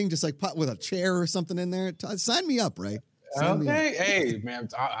dancing, just like put with a chair or something in there. Sign me up, right? Okay, hey man,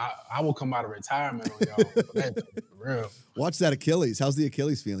 I will come out of retirement on y'all. That's for real. Watch that Achilles. How's the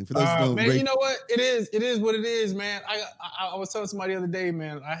Achilles feeling? For those who don't, man, you know what? It is what it is, man. I was telling somebody the other day,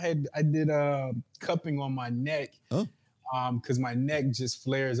 man. I did cupping on my neck. Oh. Because my neck just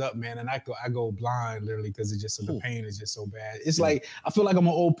flares up, man, and I go blind literally because the pain is just so bad. It's like I feel like I'm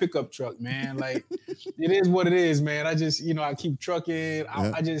an old pickup truck, man. Like it is what it is, man. I just I keep trucking.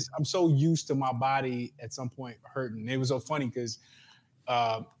 I'm so used to my body at some point hurting. It was so funny because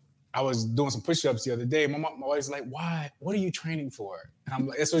I was doing some push-ups the other day. My wife's like, "Why? What are you training for?" And I'm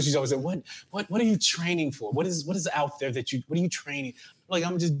like, that's what she's always said. What are you training for? What is out there what are you training? Like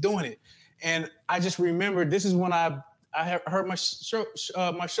I'm just doing it, and I just remembered this is when I hurt my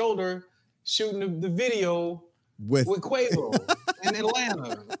shoulder shooting the video with Quavo in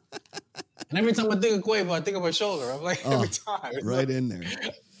Atlanta. And every time I think of Quavo, I think of my shoulder. I'm like, every time. Right in there.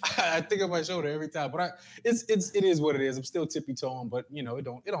 I think of my shoulder every time. But it is what it is. I'm still tippy-toeing, but it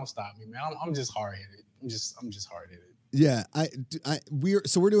don't stop me, man. I'm just hard-headed. I'm just hard-headed. Yeah,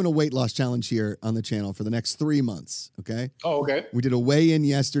 we're doing a weight loss challenge here on the channel for the next 3 months. Okay. Oh, okay. We did a weigh-in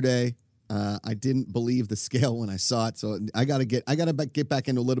yesterday. I didn't believe the scale when I saw it, so I gotta get back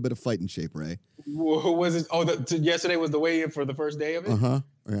into a little bit of fighting shape, Ray. Who was it? Oh, yesterday was the weigh-in for the first day of it.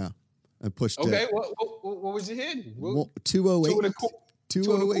 Yeah, I pushed. Okay, what was you hitting? 208.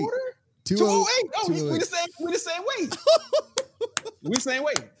 208. 208. Oh, we the same weight. We the same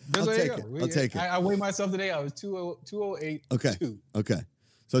weight. I'll take it. I weighed myself today. I was 208. Okay. 2. Okay.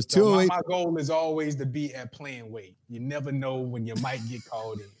 So it's 208. My goal is always to be at playing weight. You never know when you might get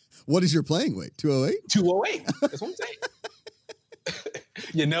called in. What is your playing weight? 208? 208. That's what I'm saying.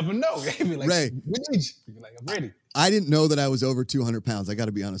 You never know. They be like, Ray, like, I'm ready. I didn't know that I was over 200 pounds. I got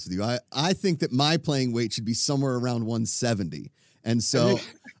to be honest with you. I think that my playing weight should be somewhere around 170. And so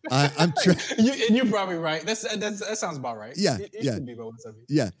I'm trying. And you're probably right. That sounds about right. Yeah. It should be about 170.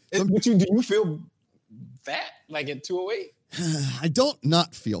 Yeah. But do you feel fat like at 208? I don't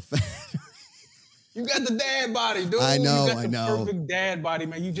not feel fat. You got the dad body, dude. I know. You got the perfect dad body,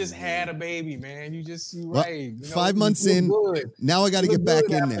 man. You just had a baby, man. You right. 5 months in. Good. Now I got to get back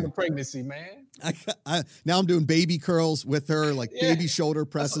in there. The pregnancy, man. Now I'm doing baby curls with her, like baby shoulder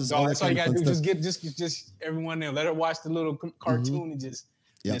presses. That's all you got to do. Just everyone there. Let her watch the little cartoon and just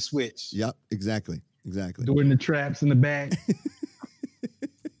switch. Yep, exactly. Doing the traps in the back.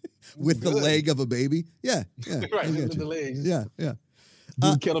 With the leg of a baby. Yeah. Right, with the legs. Yeah.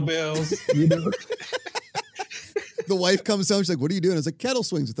 Do kettlebells. The wife comes home. She's like, "What are you doing?" I was like, "Kettle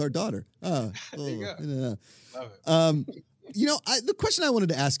swings with our daughter." There you go. Love it. The question I wanted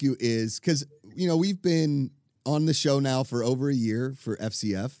to ask you is because we've been on the show now for over a year for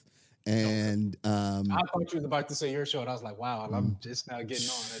FCF, and I thought you was about to say your show, and I was like, "Wow, I'm just now getting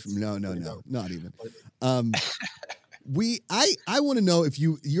on." No, not even. I want to know if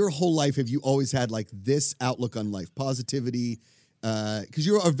your whole life have you always had like this outlook on life, positivity. Because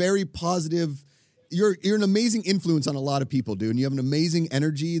you're a very positive, you're an amazing influence on a lot of people, dude. And you have an amazing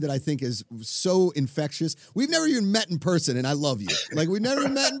energy that I think is so infectious. We've never even met in person, and I love you. Like we've never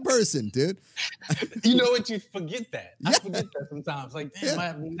met in person, dude. You know what? You forget that. I forget that sometimes. Like,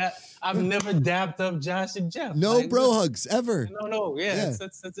 damn, I've never dapped up Josh and Jeff. No bro hugs ever. No. Yeah.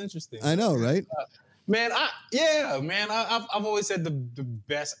 That's interesting. I know, right? Man, I've always said the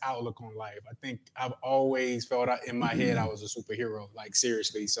best outlook on life. I think I've always felt in my head I was a superhero, like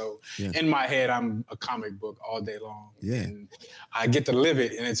seriously. So in my head, I'm a comic book all day long. Yeah. And I get to live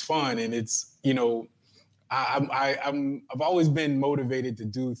it, and it's fun, and it's, you know, I've always been motivated to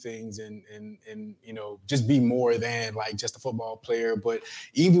do things and you know, just be more than like just a football player. But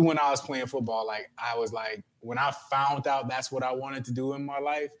even when I was playing football, like I was like, when I found out that's what I wanted to do in my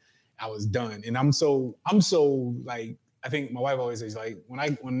life, I was done. And I'm so like, I think my wife always says, like,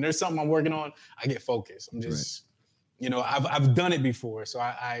 when there's something I'm working on, I get focused. I'm just, you know, I've done it before. So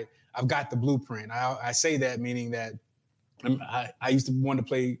I've got the blueprint. I say that meaning that I used to want to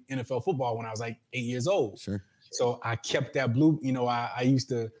play NFL football when I was like 8 years old. Sure. So I kept that you know, I used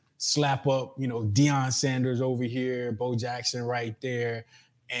to slap up, you know, Deion Sanders over here, Bo Jackson right there.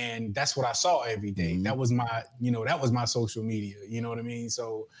 And that's what I saw every day. That was my, you know, that was my social media. You know what I mean?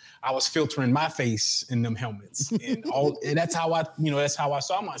 So I was filtering my face in them helmets, and that's how I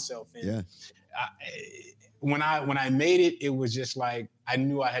saw myself. And when I made it, it was just like I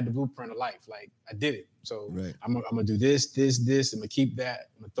knew I had the blueprint of life. Like I did it. So I'm gonna do this. I'm gonna keep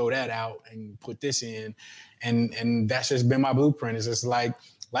that. I'm gonna throw that out and put this in, and that's just been my blueprint. It's just like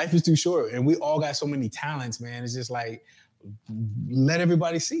life is too short, and we all got so many talents, man. It's just like, let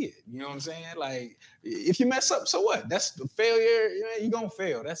everybody see it. You know what I'm saying? Like, if you mess up, so what? That's the failure. You know, you're gonna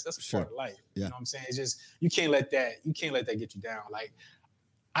fail. That's a part of life. You know what I'm saying? It's just you can't let that get you down. Like,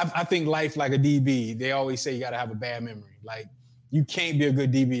 I think life like a DB. They always say you gotta have a bad memory. Like, you can't be a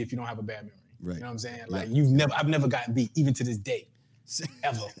good DB if you don't have a bad memory. Right. You know what I'm saying? Like, I've never gotten beat, even to this day,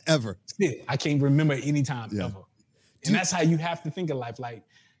 ever. I can't remember any time ever. And that's how you have to think of life. Like,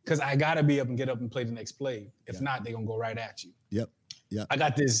 because I gotta be up and get up and play the next play. If not, they're gonna go right at you. Yep. I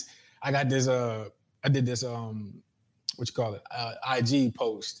did this, what you call it? IG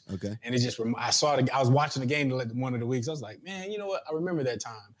post. Okay. And it just, I was watching the game one of the weeks. I was like, man, you know what? I remember that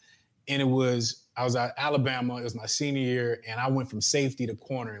time. And I was at Alabama. It was my senior year. And I went from safety to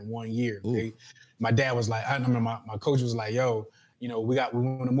corner in 1 year. Okay? My dad was like, I remember my coach was like, yo, you know, we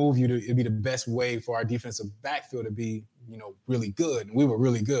want to move you to, it'd be the best way for our defensive backfield to be, you know, really good. And we were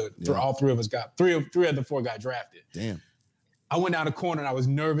really good. All three of us three of the four got drafted. Damn. I went down the corner and I was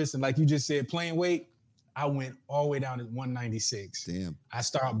nervous. And like you just said, playing weight, I went all the way down to 196. Damn. I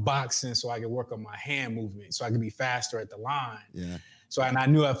started boxing so I could work on my hand movement, so I could be faster at the line. Yeah. So, and I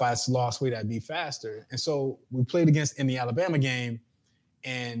knew if I lost weight, I'd be faster. And so we played in the Alabama game.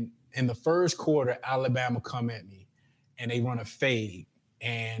 And in the first quarter, Alabama come at me and they run a fade.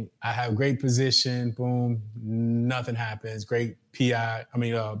 And I have great position, boom, nothing happens. Great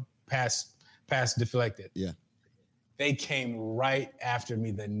pass deflected. Yeah. They came right after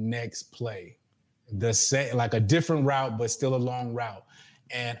me the next play. Like a different route, but still a long route.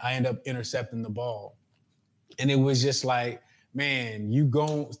 And I end up intercepting the ball. And it was just like, man,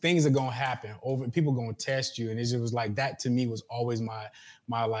 things are gonna happen. People gonna test you. And it was like, that to me was always my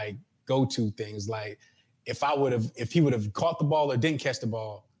like go-to things. Like, if he would have caught the ball or didn't catch the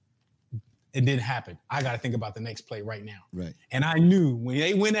ball, it didn't happen. I got to think about the next play right now. Right. And I knew when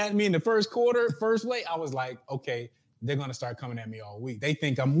they went at me in the first quarter, first play, I was like, okay, they're going to start coming at me all week. They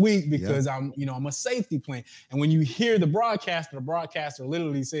think I'm weak because I'm a safety playing. And when you hear the broadcaster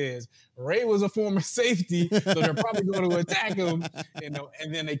literally says, Ray was a former safety, so they're probably going to attack him. You know,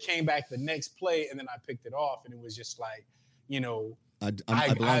 and then they came back the next play, and then I picked it off, and it was just like, you know,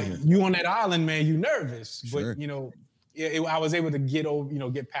 you on that island, man, you nervous. Sure. But, you know, I was able to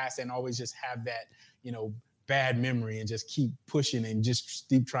get past that and always just have that, you know, bad memory and just keep pushing and just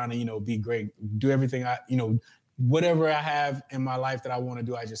keep trying to, you know, be great, do everything whatever I have in my life that I want to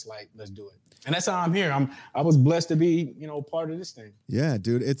do, I just like, let's do it. And that's how I'm here. I was blessed to be, you know, part of this thing. Yeah,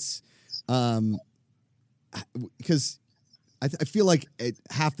 dude. It's because I feel like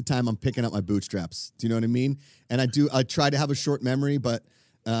half the time I'm picking up my bootstraps. Do you know what I mean? And I try to have a short memory, but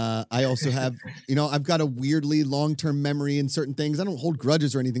I also have, you know, I've got a weirdly long-term memory in certain things. I don't hold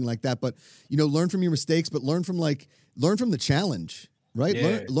grudges or anything like that, but, you know, learn from your mistakes, but learn from the challenge. Right.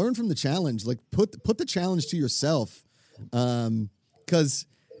 Yeah. Learn from the challenge. Like put the challenge to yourself. Cause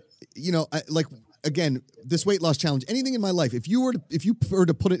you know, again, this weight loss challenge, anything in my life, if you were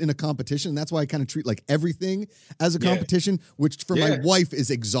to put it in a competition, that's why I kind of treat like everything as a competition, which for my wife is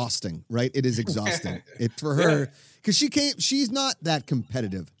exhausting, right? It is exhausting. For her, cause she's not that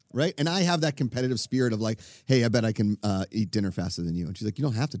competitive. Right. And I have that competitive spirit of like, hey, I bet I can eat dinner faster than you. And she's like, you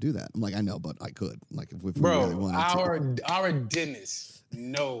don't have to do that. I'm like, I know, but I could. Like, if we really wanted to. Our dentist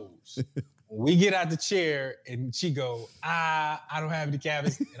knows. When we get out the chair and she go, I don't have any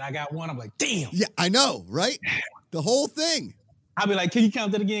cavities and I got one. I'm like, damn. Yeah, I know. Right. The whole thing. I'll be like, can you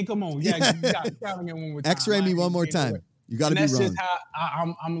count that again? Come on. Yeah, count again one more time. X-ray me one more time. You got to be wrong. That's just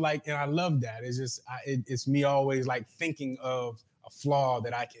how I'm like, and I love that. It's just, it's me always like thinking of a flaw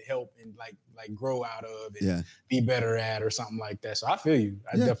that I can help and like grow out of and be better at or something like that. So I feel you.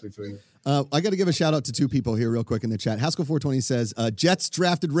 I definitely feel you. I got to give a shout out to two people here real quick in the chat. Haskell420 says, Jets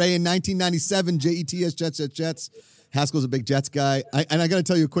drafted Ray in 1997. Jets, Jets. Haskell's a big Jets guy. And I got to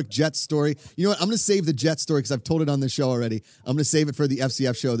tell you a quick Jets story. You know what? I'm going to save the Jets story because I've told it on this show already. I'm going to save it for the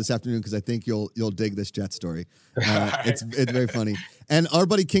FCF show this afternoon because I think you'll dig this Jets story. It's very funny. And our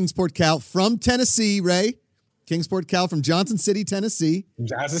buddy Kingsport Cal from Tennessee, Ray. Kingsport Cal from Johnson City, Tennessee.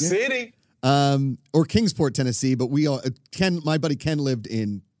 Johnson City. Or Kingsport, Tennessee. But my buddy Ken lived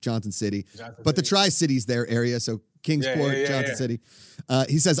in Johnson City. But the Tri-Cities their area, so Kingsport, Johnson City.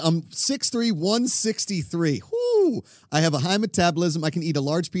 He says, I'm 6'3", 163. Whoo! I have a high metabolism. I can eat a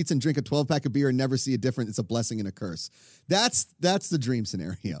large pizza and drink a 12-pack of beer and never see a difference. It's a blessing and a curse. That's the dream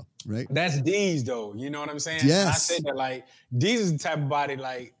scenario, right? That's D's, though. You know what I'm saying? Yes. I said that, like, D's is the type of body,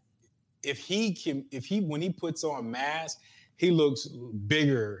 like, when he puts on mass, he looks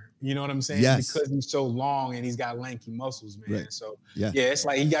bigger, you know what I'm saying? Yes. Because he's so long and he's got lanky muscles, man. Right. So, it's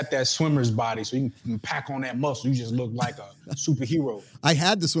like he got that swimmer's body, so you can pack on that muscle. You just look like a superhero. I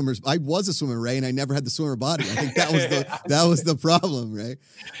was a swimmer, Ray, and I never had the swimmer body. I think that was the problem, right?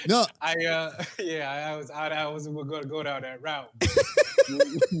 No. I wasn't going to go down that route.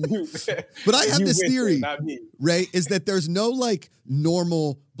 But I have this theory, Ray, is that there's no like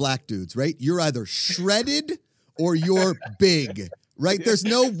normal black dudes, right? You're either shredded or you're big, right? There's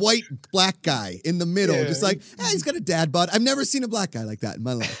no white black guy in the middle. Just like, he's got a dad bod. I've never seen a black guy like that in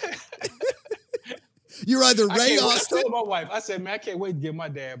my life. You're either Ray Austin. I told my wife, I said, man, I can't wait to get my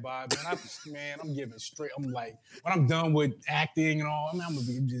dad bod, man. I'm giving straight. I'm like, when I'm done with acting and all, I'm gonna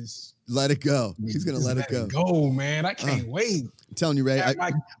be just let it go. He's gonna let it go. Go, man. I can't wait. I'm telling you, Ray.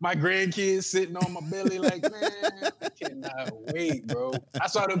 My grandkids sitting on my belly, like, man, I cannot wait, bro. I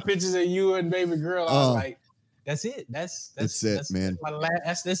saw the pictures of you and baby girl. I was like, that's it. That's it, man.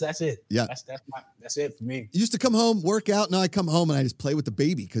 That's it. Yeah. That's it for me. You used to come home, work out. Now I come home and I just play with the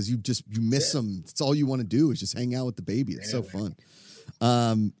baby because you miss them. It's all you want to do is just hang out with the baby. It's so fun.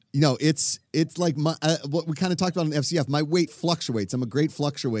 It's like what we kind of talked about in FCF. My weight fluctuates. I'm a great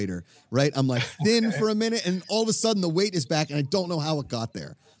fluctuator, right? I'm like thin for a minute, and all of a sudden the weight is back, and I don't know how it got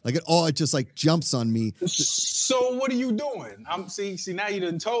there. Like it just like jumps on me. So what are you doing? See now you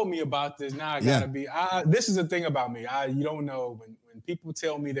done told me about this. Now I gotta be. This is the thing about me. You don't know when people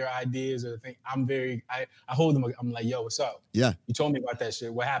tell me their ideas or the thing. I hold them. I'm like, yo, what's up? Yeah. You told me about that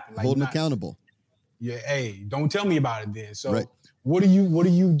shit. What happened? Like, hold them accountable. Yeah. Hey, don't tell me about it then. So right. What are you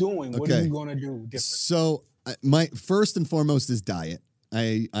doing? What are you gonna do different? So my first and foremost is diet.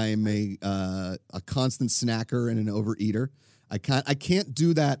 I am a constant snacker and an overeater. I can't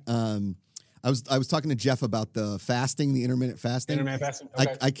do that. I was talking to Jeff about the fasting, the intermittent fasting.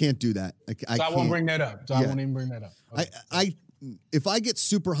 Okay. I can't do that. I won't bring that up. I won't even bring that up. Okay. If I get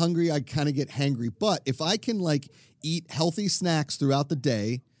super hungry, I kind of get hangry. But if I can like eat healthy snacks throughout the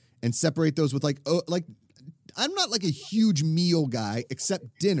day and separate those with like I'm not like a huge meal guy except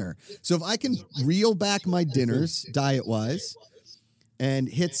dinner. So if I can reel back my dinners diet wise and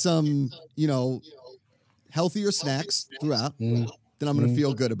hit some, healthier snacks throughout, then I'm going to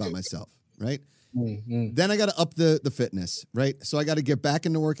feel good about myself, right? Then I got to up the fitness, right? So I got to get back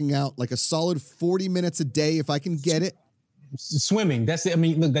into working out like a solid 40 minutes a day if I can get it. Swimming, that's it. I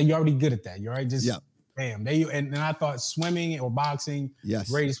mean, look, you're already good at that. You're right. Just bam. And I thought swimming or boxing,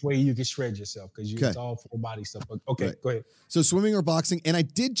 greatest way you can shred yourself because it's all full body stuff. Okay, right. Go ahead. So swimming or boxing, and I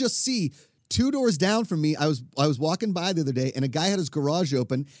did just see 2 doors down from me. I was walking by the other day, and a guy had his garage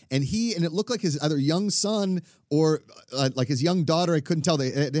open, and it looked like his either young son or like his young daughter. I couldn't tell.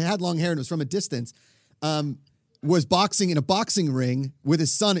 They had long hair, and it was from a distance. Was boxing in a boxing ring with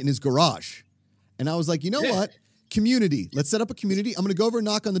his son in his garage, and I was like, you know what? Community. Let's set up a community. I'm going to go over and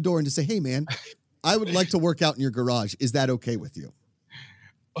knock on the door and just say, hey, man, I would like to work out in your garage. Is that okay with you?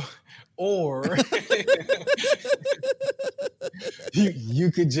 Or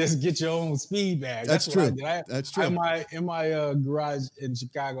you could just get your own speed bag. That's true. That's true. In my garage in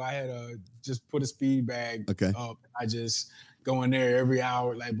Chicago, I had just put a speed bag up. I just go in there every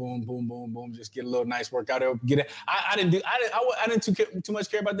hour, like boom, boom, boom, boom, just get a little nice workout. Get it. I didn't too much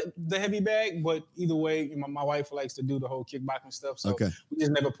care about the heavy bag, but either way, my wife likes to do the whole kickboxing stuff, so we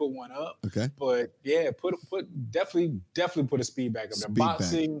just never put one up. Okay. But yeah, definitely put a speed bag up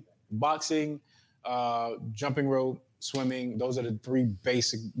there. Boxing, jumping rope, swimming. Those are the 3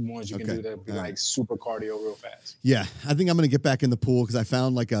 basic ones you can do that be like super cardio real fast. Yeah, I think I'm going to get back in the pool because I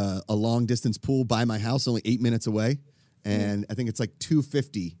found like a long distance pool by my house, only 8 minutes away. and I think it's like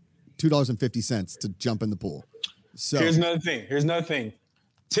 $2.50 to jump in the pool. So Here's another thing.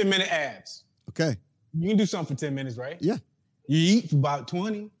 10-minute abs. Okay. You can do something for 10 minutes, right? Yeah. You eat for about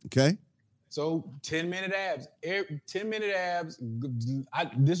 20. Okay. So 10-minute abs. 10-minute abs.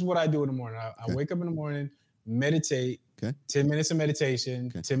 This is what I do in the morning. I wake up in the morning, meditate. Okay. 10 minutes of meditation,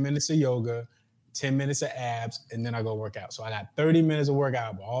 Okay. 10 minutes of yoga, 10 minutes of abs, and then I go work out. So I got 30 minutes of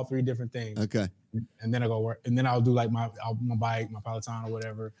workout, but all 3 different things. Okay. And then I go work, and then I'll do like my bike, my Peloton or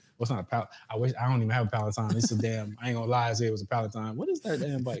whatever. What's not a Peloton? I don't even have a Peloton. It's a damn. I ain't gonna lie, I say it was a Peloton. What is that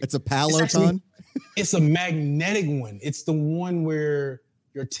damn bike? It's a Peloton. It's a magnetic one. It's the one where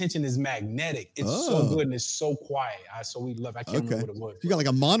your attention is magnetic. It's so good and it's so quiet. So we love. I can't remember what it was. You got like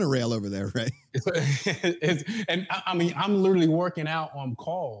a monorail over there, right? And I mean, I'm literally working out on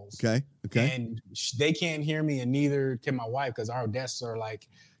calls. Okay. And they can't hear me, and neither can my wife because our desks are like,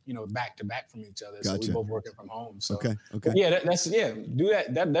 back to back from each other. Gotcha. So we both working from home. So Okay. yeah, do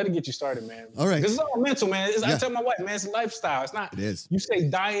that. That'll get you started, man. All right. This is all mental, man. I tell my wife, man, it's a lifestyle. It's not. It is. You say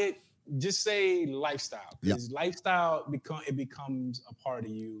diet, just say lifestyle. Because Yep. lifestyle becomes a part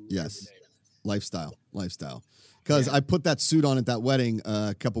of you. Yes. Every day. Lifestyle. Because I put that suit on at that wedding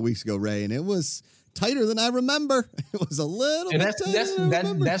a couple weeks ago, Ray, and it was tighter than I remember. It was a little bit tighter than I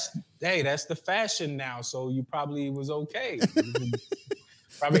remember. That's the fashion now. So you probably was okay.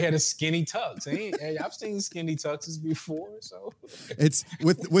 Probably had a skinny tux. Hey, I've seen skinny tuxes before. So it's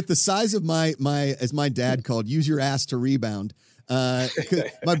with the size of my as my dad called, use your ass to rebound.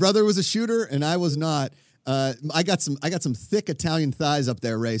 My brother was a shooter and I was not. I got some thick Italian thighs up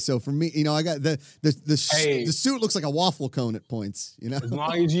there, Ray. So for me, I got the suit looks like a waffle cone at points. As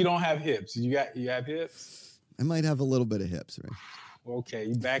long as you don't have hips, you have hips. I might have a little bit of hips, Ray. Okay,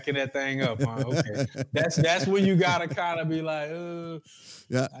 you backing that thing up, huh? Okay, that's when you gotta kind of be like,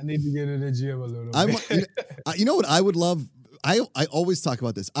 yeah, I need to get in the gym a little bit. You know what I would love? I always talk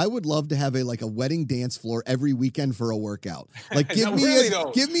about this. I would love to have a wedding dance floor every weekend for a workout. Like give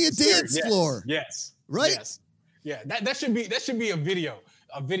me a dance floor. Yes. Right? Yes. Yeah. That should be a video.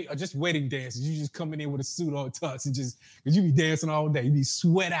 Just wedding dances. You just coming in with a suit on tux and just because you be dancing all day. You be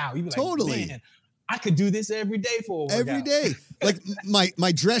sweat out. You be like, totally. Man, I could do this every day for a workout. Every day. Like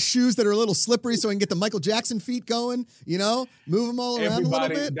my dress shoes that are a little slippery so I can get the Michael Jackson feet going, move them all around a little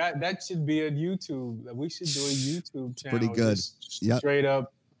bit. That should be a YouTube. We should do a YouTube channel. Pretty good. Straight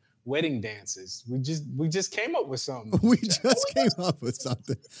up wedding dances. We just came up with something. We just came up with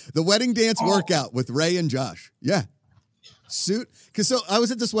something. The wedding dance workout with Ray and Josh. Yeah. Suit. So I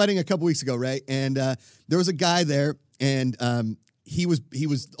was at this wedding a couple weeks ago, Ray, and there was a guy there, and he was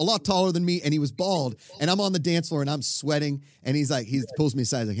a lot taller than me, and he was bald, and I'm on the dance floor and I'm sweating, and he pulls me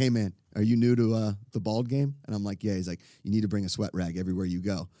aside, he's like, "Hey man, are you new to the bald game?" And I'm like, "Yeah." He's like, "You need to bring a sweat rag everywhere you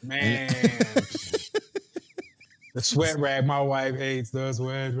go." Man. The sweat rag, my wife hates the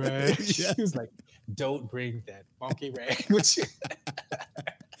sweat rag. Yeah. She was like, "Don't bring that funky rag with you."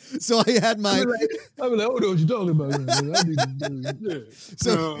 So I had my. I'm like, I don't know what you're talking about.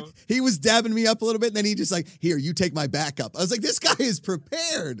 So he was dabbing me up a little bit, and then he just like, "Here, you take my back up." I was like, "This guy is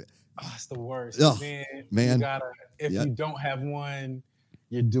prepared." Oh, it's the worst, oh, man. You gotta, if you don't have one,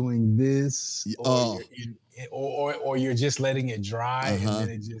 you're doing this, or you're just letting it dry, and then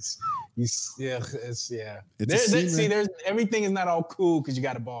it just there's everything is not all cool because you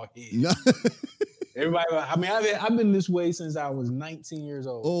got a bald head. No. Everybody, I mean, I've been this way since I was 19 years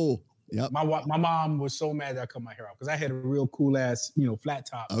old. Oh, yep. My mom was so mad that I cut my hair off because I had a real cool ass, flat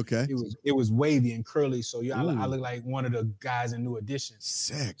top. Okay. It was wavy and curly, so I look like one of the guys in New Edition.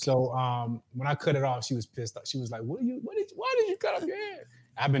 Sick. So when I cut it off, she was pissed off. She was like, why did you cut off your hair?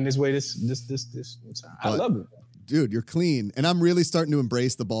 I've been this way this time. I love it. Dude, you're clean, and I'm really starting to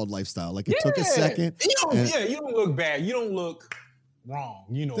embrace the bald lifestyle. Like it took a second. You don't look bad. You don't look wrong.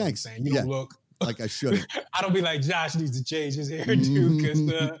 You know what I'm saying? You don't look like I shouldn't. I don't be like, Josh needs to change his hairdo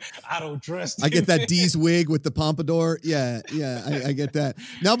because I don't trust him. I get that D's wig with the pompadour. Yeah, I get that.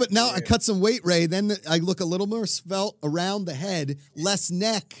 Now I cut some weight, Ray. Then I look a little more svelte around the head, less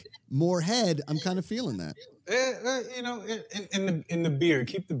neck, more head. I'm kind of feeling that. In the beard,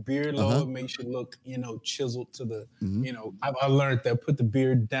 keep the beard low. It makes you look, chiseled to the, I learned that put the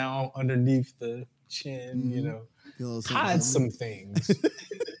beard down underneath the chin, hide some things.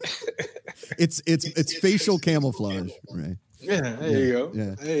 It's facial camouflage, right? Yeah, there you go.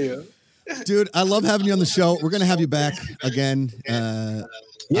 Yeah. There you go. Dude, I love having you on the show. We're gonna have you back again.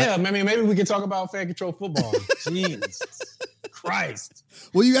 Maybe we can talk about fan control football. Jesus Christ.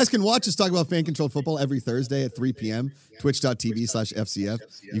 Well, you guys can watch us talk about fan controlled football every Thursday at 3 p.m. Twitch.tv/FCF.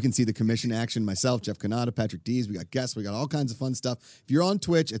 You can see the commission action. Myself, Jeff Canada, Patrick Dees. We got guests. We got all kinds of fun stuff. If you're on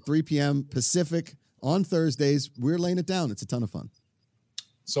Twitch at 3 p.m. Pacific, on Thursdays. We're laying it down. It's a ton of fun.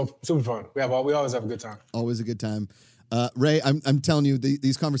 So super fun. We always have a good time. Always a good time. Ray, I'm telling you,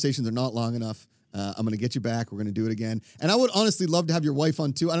 these conversations are not long enough. I'm going to get you back. We're going to do it again. And I would honestly love to have your wife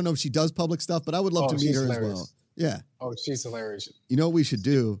on too. I don't know if she does public stuff, but I would love to meet her hilarious. as well. Yeah. Oh, she's hilarious. You know what we should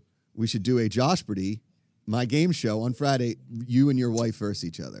do? We should do a Josh Brady, my game show on Friday. You and your wife versus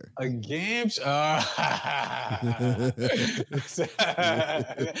each other. A game show? How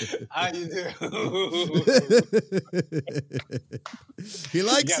you do? He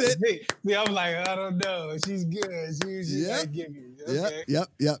likes it. See, I'm like, I don't know. She's good. She's like, give me. Okay. Yep.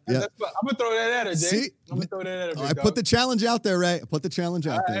 I'm going to throw that at her, Jay. See? I'm going to throw that at her. I put the challenge out there, Ray. I put the challenge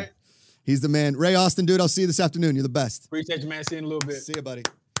out there. Right. He's the man. Ray Austin, dude, I'll see you this afternoon. You're the best. Appreciate you, man. See you in a little bit. See you, buddy.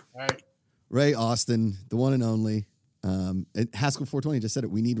 All right. Ray Austin, the one and only. Haskell 420 just said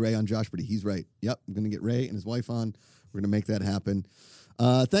it. We need Ray on Josh Brady. He's right. Yep, I'm going to get Ray and his wife on. We're going to make that happen.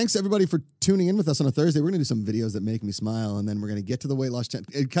 Thanks, everybody, for tuning in with us on a Thursday. We're going to do some videos that make me smile, and then we're going to get to the weight loss challenge.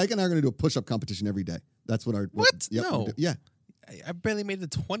 Kike and I are going to do a push-up competition every day. That's what our... What? Yep, No. Yeah. I barely made the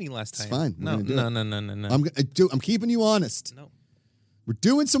 20 last time. It's fine. No. I'm keeping you honest. No. We're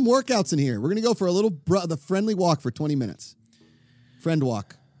doing some workouts in here. We're going to go for a little the friendly walk for 20 minutes. Friend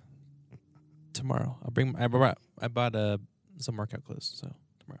walk. Tomorrow. I bought some workout clothes, so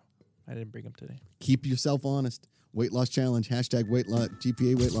tomorrow. I didn't bring them today. Keep yourself honest. Weight loss challenge. Hashtag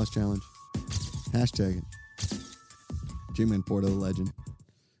GPA weight loss challenge. Hashtag it. J-Man Porto, the legend,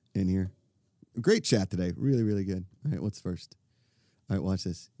 in here. Great chat today. Really, really good. All right, what's first? All right, watch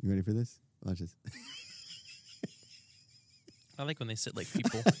this. You ready for this? Watch this. I like when they sit like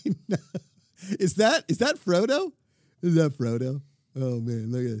people. I know. Is that Frodo? Is that Frodo? Oh,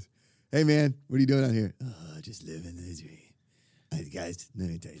 man, look at this. Hey, man, what are you doing out here? Oh, just living the dream. Hey, guys, let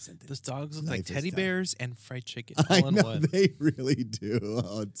me tell you something. Those dogs look Life like is teddy tough. bears and fried chicken I all in know, one. they really do.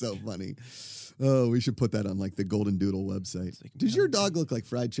 Oh, it's so funny. Oh, we should put that on like the Golden Doodle website. Like, Does your dog look like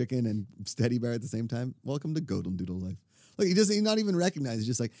fried chicken and teddy bear at the same time? Welcome to Golden Doodle life. Look, he's not even recognized. He's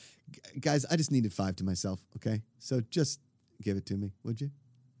just like, guys, I just needed 5 to myself, okay? So just give it to me, would you?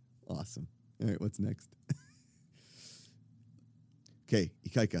 Awesome. All right, what's next? Okay,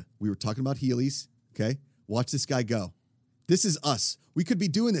 Ikaika, we were talking about Heelys, okay? Watch this guy go. This is us. We could be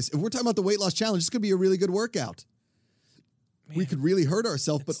doing this. If we're talking about the weight loss challenge, this could be a really good workout. Man, We could really hurt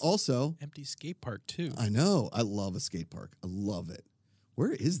ourselves, but also... empty skate park, too. I know. I love a skate park. I love it.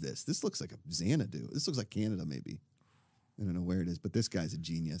 Where is this? This looks like a Xanadu. This looks like Canada, maybe. I don't know where it is, but this guy's a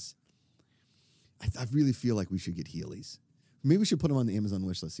genius. I really feel like we should get Heelys. Maybe we should put them on the Amazon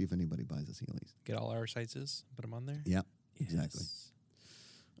wish list, see if anybody buys us Heelys. Get all our sizes, put them on there. Yep, exactly. Yes.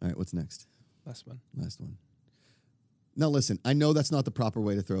 All right, what's next? Last one. Last one. Now, listen, I know that's not the proper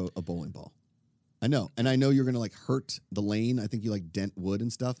way to throw a bowling ball. I know. And I know you're going to, like, hurt the lane. I think you, like, dent wood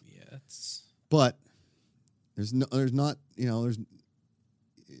and stuff. Yeah, it's... But there's no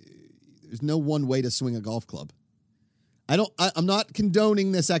one way to swing a golf club. I'm not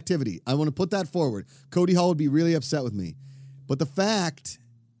condoning this activity. I want to put that forward. Cody Hall would be really upset with me. But the fact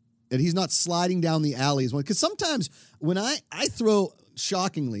that he's not sliding down the alley is one, because sometimes when I throw,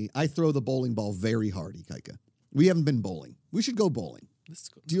 shockingly, I throw the bowling ball very hard, Ikaika. We haven't been bowling. We should go bowling.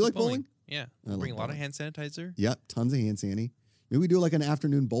 Do you like bowling? Yeah. I Bring a love lot of bowling. hand sanitizer. Yep, tons of hand sandy. Maybe we do like an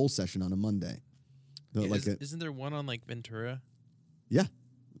afternoon bowl session on a Monday. Yeah, Like isn't there one on like Ventura? yeah,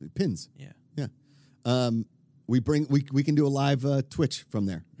 pins. Yeah. Yeah. We can do a live Twitch from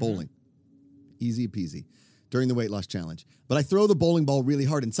there, bowling. Easy peasy during the weight loss challenge. But I throw the bowling ball really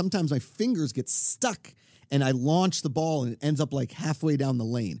hard, and sometimes my fingers get stuck, and I launch the ball, and it ends up like halfway down the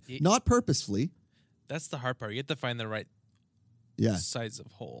lane. Not purposefully. That's the hard part. You have to find the right size of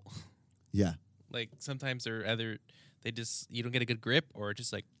hole. Yeah. Like sometimes they're either you don't get a good grip or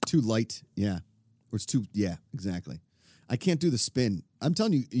just like Too light. Yeah. Or it's too, yeah, exactly. I can't do the spin. I'm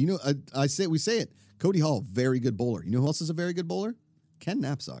telling you, we say it. Cody Hall, very good bowler. You know who else is a very good bowler? Ken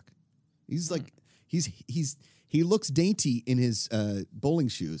Knapsack. He's like, he looks dainty in his bowling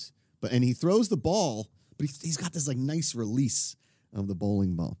shoes, and he throws the ball, but he's got this like nice release of the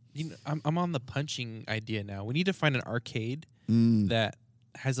bowling ball. I'm on the punching idea now. We need to find an arcade that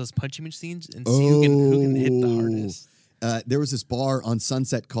has those punching machines and see who can hit the hardest. There was this bar on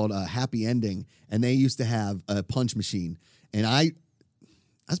Sunset called Happy Ending, and they used to have a punch machine, and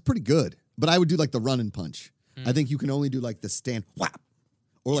that's pretty good. But I would do like the run and punch. I think you can only do like the stand whap,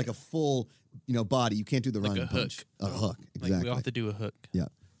 or like a full body. You can't do the Like run a and punch. hook. A hook, exactly. Like we all have to do a hook. Yeah.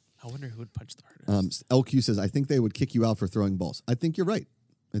 I wonder who would punch the hardest. LQ says, I think they would kick you out for throwing balls. I think you're right.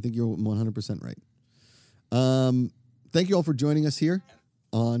 I think you're 100% right. Thank you all for joining us here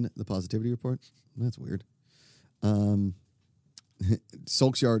on the Positivity Report. That's weird.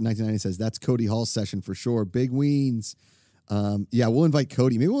 Sulkyard 1990 says that's Cody Hall's session for sure. Big weens. Yeah, we'll invite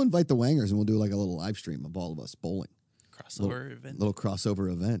Cody. Maybe we'll invite the Wangers and we'll do like a little live stream of all of us bowling. Little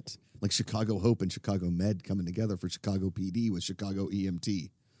crossover event. Like Chicago Hope and Chicago Med coming together for Chicago PD with Chicago EMT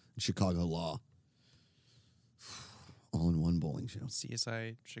and Chicago Law. All in one bowling show.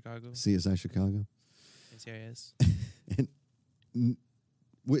 CSI Chicago. CSI Chicago. NCIS. And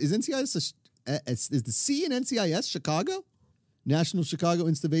is NCIS is the C in NCIS Chicago? National Chicago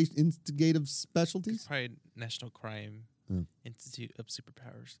Investigative Specialties? Probably National Crime Institute of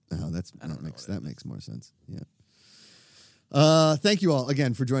Superpowers. Oh, that makes more sense. Yeah. Thank you all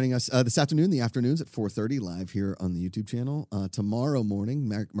again for joining us this afternoon. The afternoons at 4:30 live here on the YouTube channel. Tomorrow morning,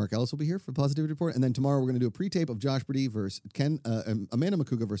 Mark Ellis will be here for Positivity Report, and then tomorrow we're going to do a pre-tape of Josh Brady versus Amanda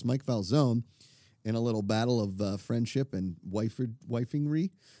Makuga versus Mike Falzone in a little battle of friendship and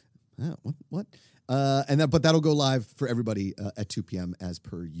wifingry. What? But that'll go live for everybody at 2 p.m. as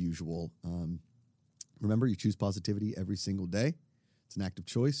per usual. Remember, you choose positivity every single day. It's an active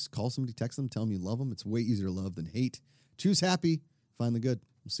choice. Call somebody, text them, tell them you love them. It's way easier to love than hate. Choose happy. Find the good.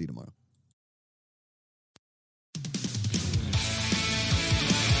 We'll see you tomorrow.